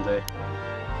Anlinde.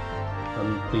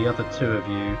 And the other 2 of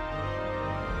you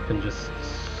can just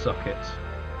suck it,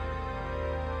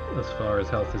 as far as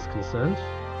health is concerned.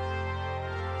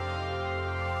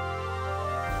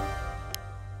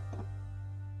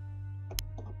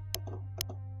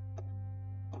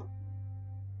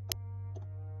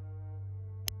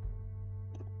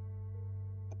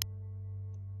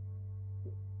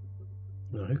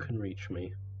 Now, who can reach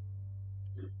me?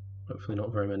 Hopefully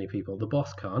not very many people. The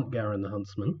boss can't, Garen the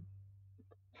Huntsman.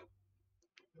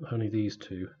 Only these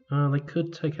 2. They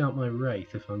could take out my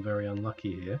Wraith if I'm very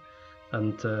unlucky here.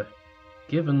 And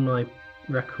given my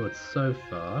record so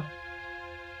far,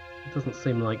 It doesn't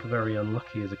seem like very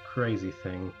unlucky is a crazy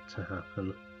thing to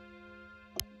happen.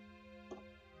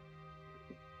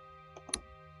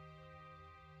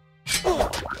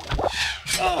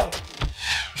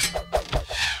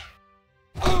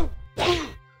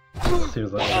 It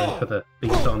seems like going for the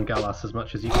beat on Galas as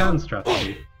much as you can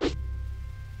strategy.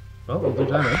 Well, we'll do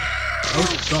damage.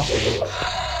 Oh, stop it!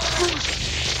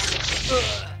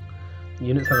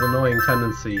 Units have an annoying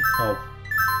tendency of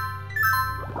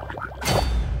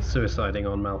suiciding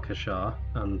on Malkashar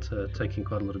and taking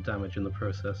quite a lot of damage in the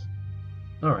process.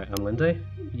 Alright, Anlinde,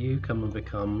 you come and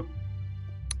become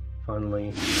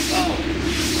finally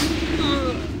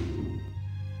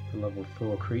a level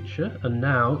 4 creature, and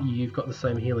now you've got the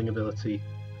same healing ability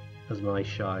as my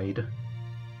Shide,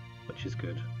 which is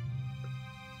good.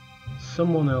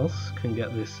 Someone else can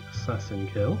get this assassin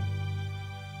kill.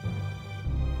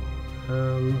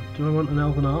 Do I want an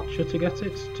Elven Archer to get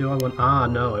it? Do I want... Ah,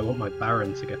 no, I want my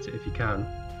Baron to get it if you can.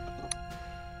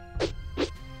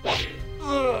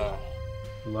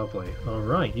 Lovely.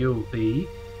 Alright, you'll be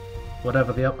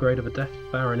whatever the upgrade of a Death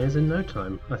Baron is in no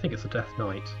time. I think it's a Death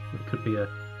Knight. It could be a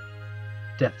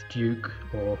Death Duke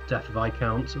or Death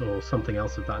Viscount or something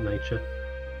else of that nature.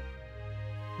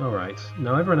 Alright,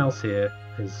 now everyone else here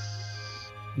is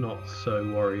not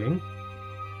so worrying.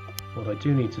 What I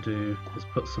do need to do is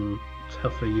put some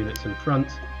tougher units in front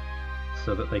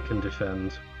so that they can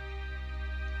defend.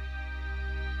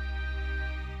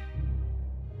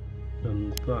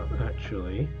 And that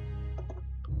actually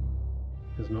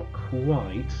is not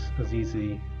quite as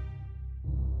easy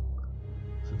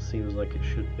as it seems like it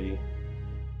should be.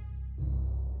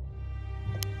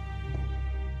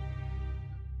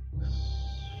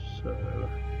 So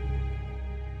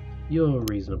you're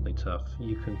reasonably tough.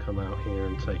 You can come out here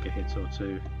and take a hit or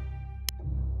two.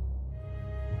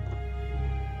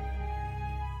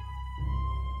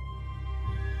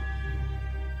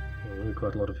 Oh,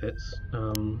 quite a lot of hits.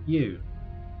 You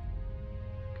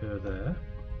go there.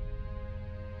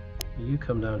 You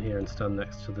come down here and stand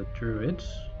next to the druid,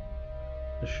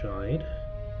 the Shide.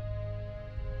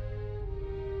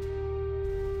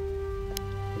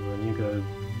 And then you go...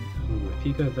 if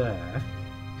you go there,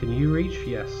 can you reach?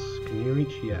 Yes. Can you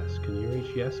reach? Yes. Can you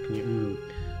reach? Yes. Can you?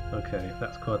 Okay,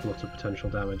 that's quite a lot of potential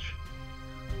damage.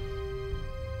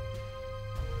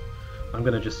 I'm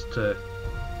going to just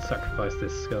sacrifice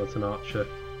this skeleton archer.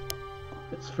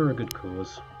 It's for a good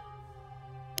cause.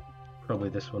 Probably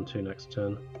this one too next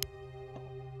turn.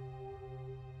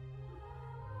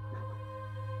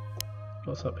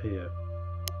 What's up here?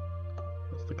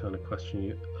 That's the kind of question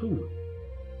you... Ooh!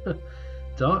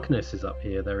 Darkness is up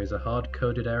here. There is a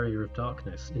hard-coded area of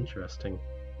darkness. Interesting.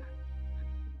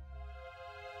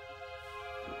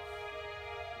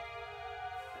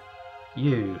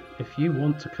 You, if you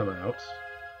want to come out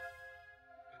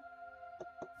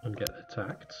and get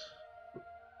attacked,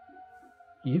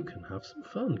 you can have some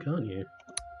fun, can't you?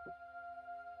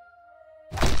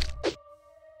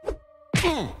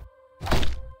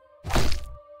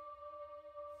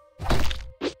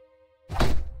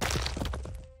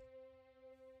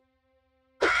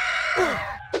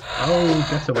 Oh,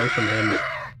 get away from him.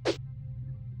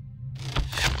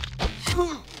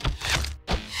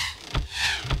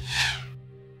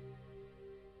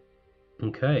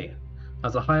 Okay.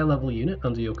 As a higher level unit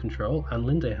under your control,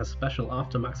 Anlinde has special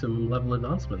after maximum level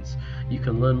advancements. You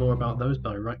can learn more about those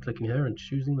by right-clicking her and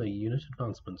choosing the unit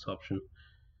advancements option.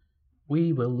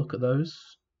 We will look at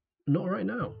those not right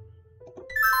now.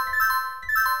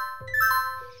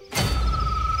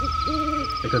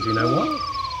 Because you know what?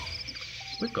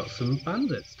 We've got some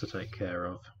bandits to take care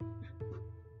of.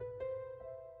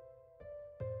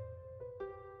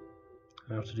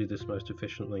 How to do this most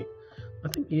efficiently. I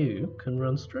think you can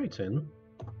run straight in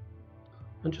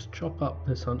and just chop up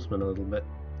this huntsman a little bit.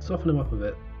 Soften him up a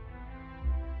bit.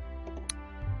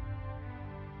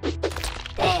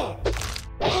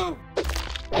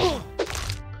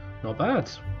 Not bad.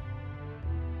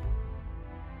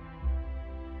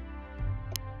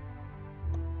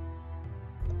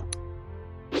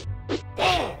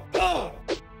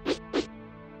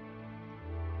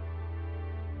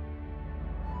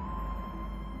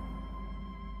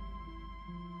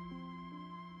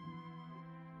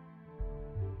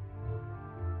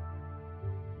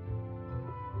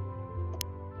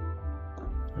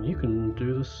 And you can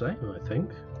do the same, I think.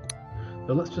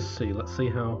 But let's just see. Let's see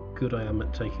how good I am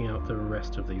at taking out the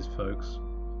rest of these folks.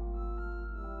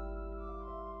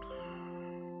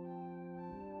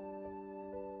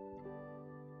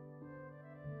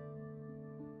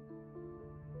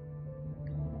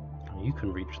 You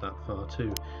can reach that far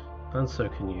too, and so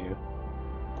can you.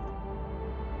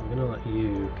 I'm going to let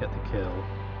you get the kill.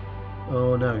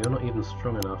 Oh no, you're not even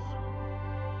strong enough.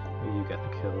 You get the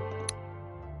kill.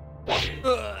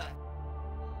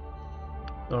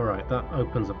 Alright, that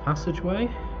opens a passageway.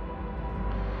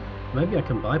 Maybe I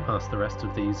can bypass the rest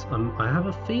of these. I have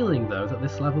a feeling, though, that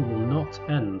this level will not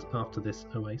end after this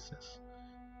oasis.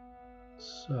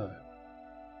 So,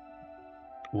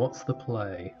 what's the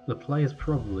play? The play is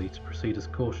probably to proceed as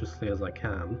cautiously as I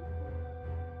can,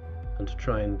 and to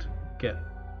try and get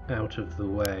out of the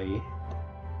way.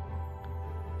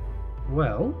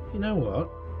 Well, you know what?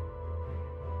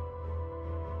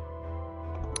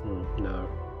 No.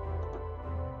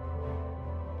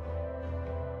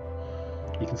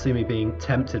 You can see me being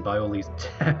tempted by all these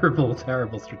terrible,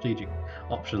 terrible strategic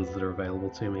options that are available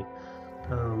to me.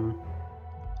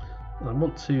 I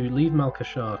want to leave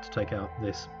Malkashar to take out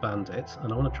this bandit,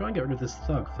 and I want to try and get rid of this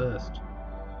thug first.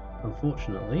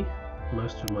 Unfortunately,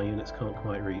 most of my units can't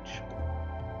quite reach.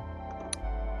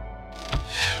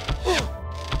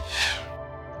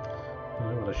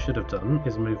 What I should have done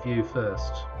is move you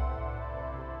first.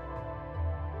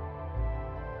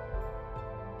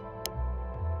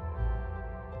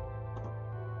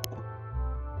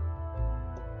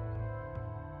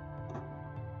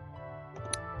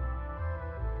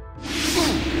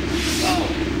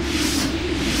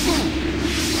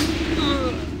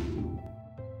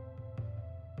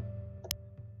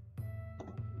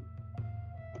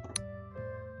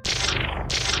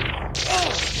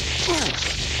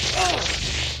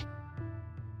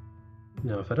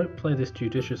 Now, if I don't play this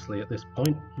judiciously at this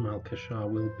point, Malkashar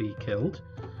will be killed.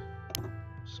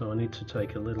 So I need to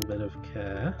take a little bit of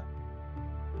care.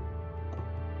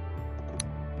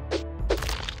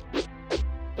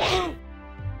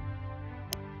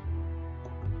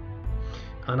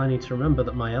 And I need to remember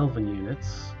that my elven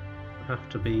units have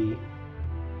to be...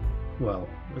 well,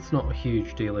 it's not a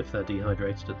huge deal if they're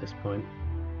dehydrated at this point.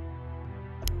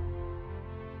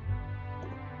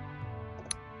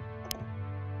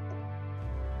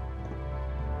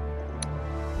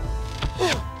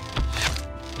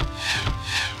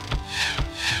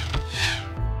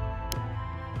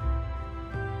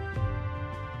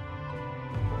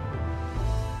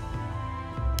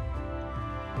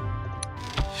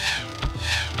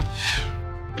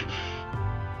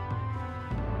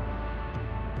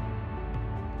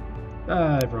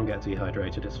 Everyone gets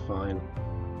dehydrated, it's fine.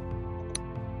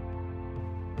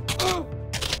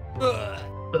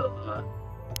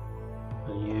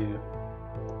 And you...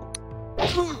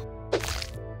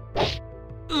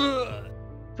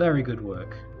 very good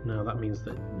work. Now that means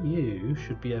that you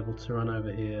should be able to run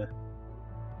over here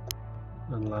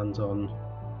and land on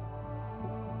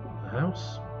the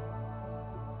house.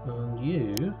 And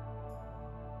you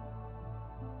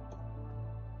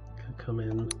can come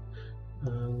in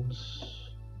and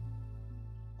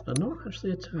not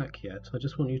actually attack yet. I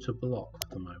just want you to block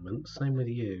for the moment. Same with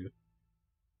you.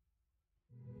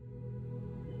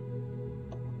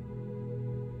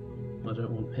 I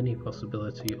don't want any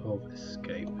possibility of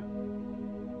escape.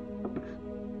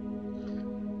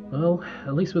 Well,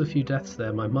 at least with a few deaths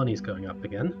there, my money's going up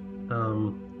again.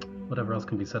 Whatever else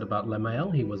can be said about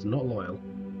Lemael, he was not loyal.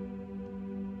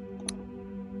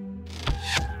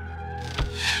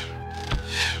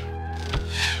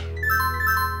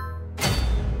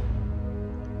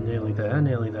 Nearly there,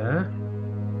 nearly there.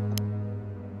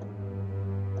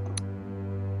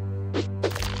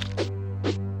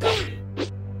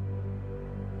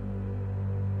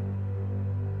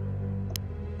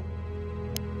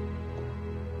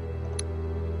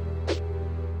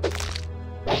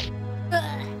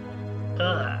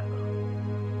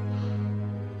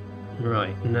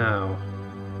 Right, now.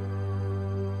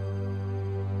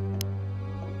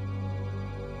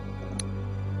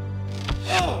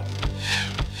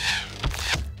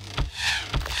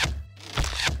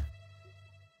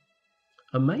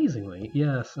 Amazingly,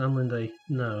 yes, Anlinde,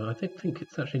 no, I think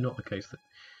it's actually not the case that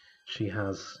she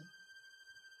has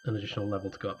an additional level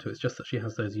to go up to. It's just that she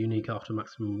has those unique after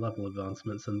maximum level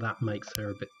advancements, and that makes her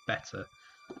a bit better.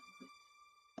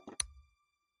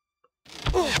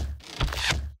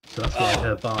 So that's why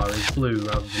her bar is blue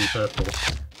rather than purple.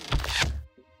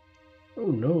 Oh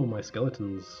no, my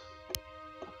skeletons.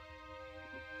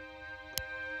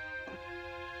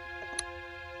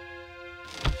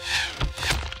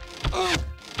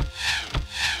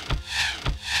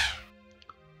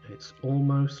 It's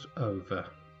almost over.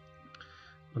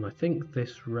 And I think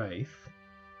this wraith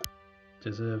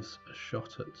deserves a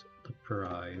shot at the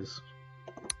prize.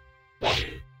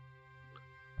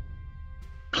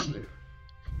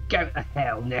 Go to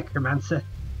hell, Necromancer.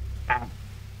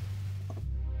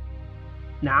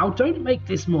 Now, don't make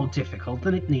this more difficult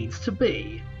than it needs to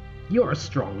be. You're a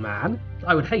strong man.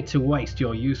 I would hate to waste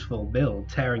your useful build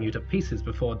tearing you to pieces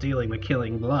before dealing the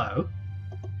killing blow.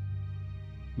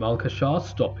 Malkashar,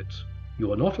 stop it.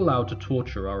 You are not allowed to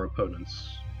torture our opponents,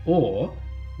 or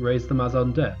raise them as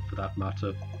undead, for that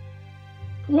matter.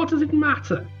 What does it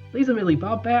matter? These are merely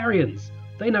barbarians.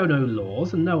 They know no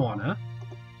laws and no honor.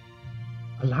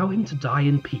 Allow him to die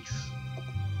in peace.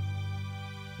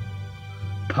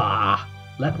 Pah!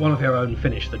 Let one of your own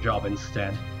finish the job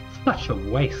instead. Such a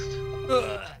waste.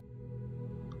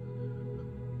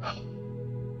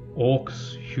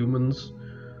 Orcs, humans,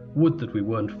 would that we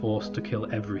weren't forced to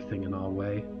kill everything in our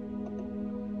way.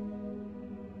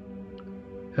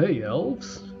 Hey,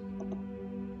 elves!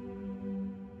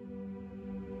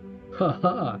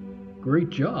 Haha! Great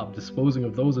job. Disposing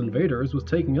of those invaders was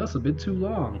taking us a bit too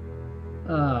long.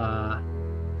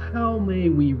 How may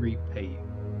we repay you?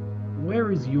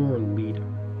 Where is your leader?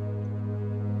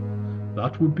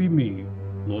 That would be me,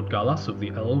 Lord Galas of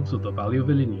the Elves of the Valley of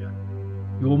Ilinia.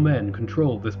 Your men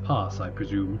control this pass, I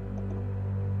presume.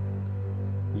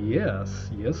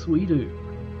 Yes, we do.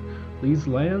 These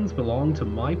lands belong to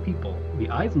my people, the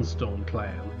Eisenstone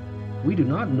clan. We do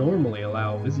not normally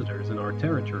allow visitors in our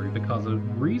territory because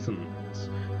of reasons,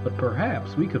 but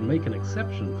perhaps we could make an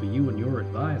exception for you and your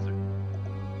advisor.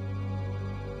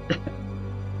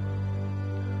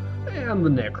 And the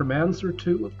necromancer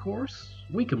too, of course.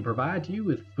 We can provide you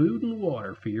with food and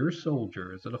water for your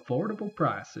soldiers at affordable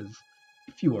prices,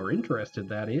 if you are interested,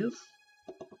 that is.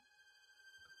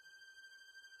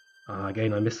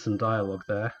 Again, I missed some dialogue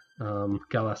there.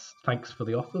 Galas, thanks for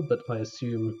the offer, but I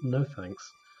assume no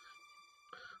thanks.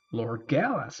 Lord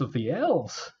Galas of the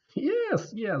Elves!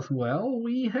 Yes, well,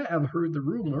 we have heard the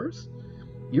rumors.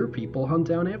 Your people hunt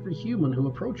down every human who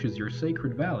approaches your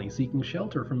sacred valley seeking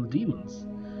shelter from the demons.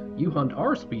 You hunt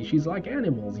our species like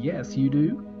animals, yes you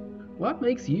do. What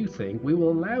makes you think we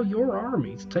will allow your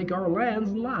army to take our lands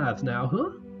and lives now, huh?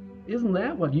 Isn't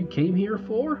that what you came here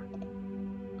for?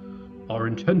 Our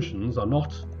intentions are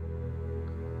not...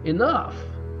 Enough!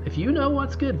 If you know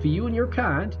what's good for you and your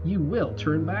kind, you will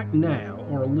turn back now,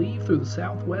 or leave through the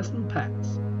southwestern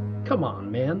pass. Come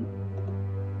on, men.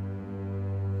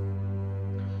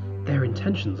 Their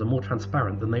intentions are more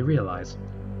transparent than they realize.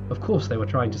 Of course they were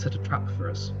trying to set a trap for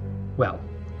us. Well,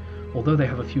 although they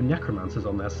have a few necromancers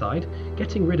on their side,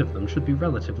 getting rid of them should be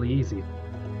relatively easy.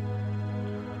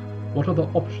 What other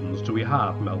options do we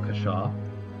have, Malkashar?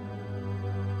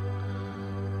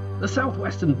 The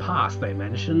southwestern pass they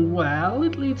mentioned, well,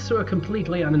 it leads to a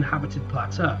completely uninhabited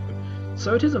plateau,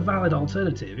 so it is a valid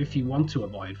alternative if you want to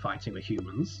avoid fighting the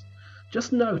humans.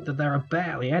 Just note that there are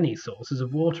barely any sources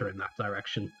of water in that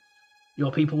direction.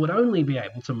 Your people would only be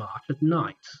able to march at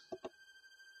night.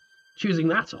 Choosing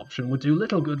that option would do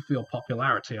little good for your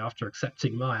popularity after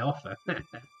accepting my offer.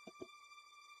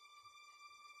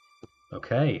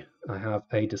 Okay, I have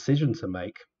a decision to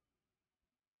make.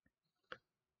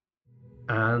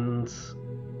 And...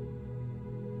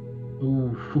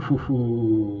 Ooh.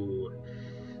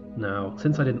 Now,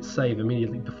 since I didn't save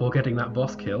immediately before getting that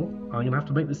boss kill, I'm going to have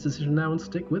to make this decision now and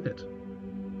stick with it.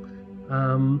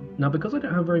 Now, because I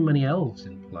don't have very many elves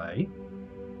in play,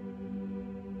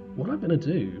 what I'm going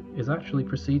to do is actually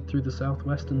proceed through the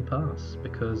southwestern pass,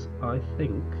 because I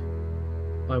think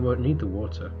I won't need the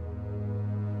water.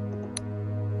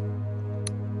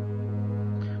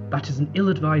 That is an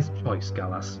ill-advised choice,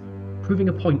 Galas. Proving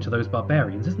a point to those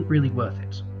barbarians isn't really worth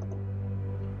it.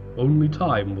 Only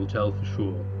time will tell for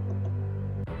sure.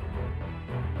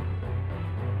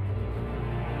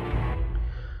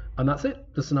 And that's it.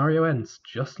 The scenario ends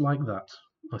just like that.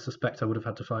 I suspect I would have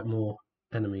had to fight more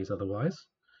enemies otherwise.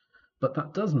 But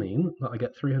that does mean that I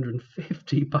get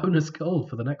 350 bonus gold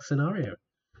for the next scenario.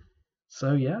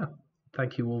 So yeah,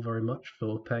 thank you all very much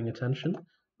for paying attention.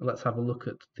 Let's have a look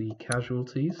at the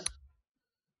casualties.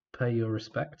 Pay your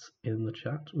respects in the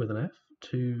chat with an F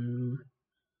to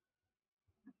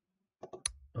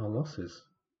our losses.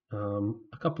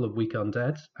 A couple of weak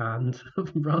undead and a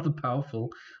rather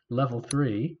powerful level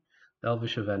 3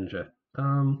 Elvish Avenger.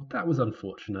 That was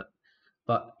unfortunate,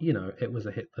 but you know, it was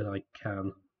a hit that I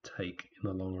can take in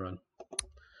the long run.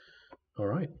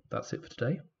 Alright, that's it for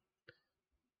today.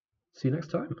 See you next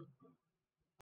time.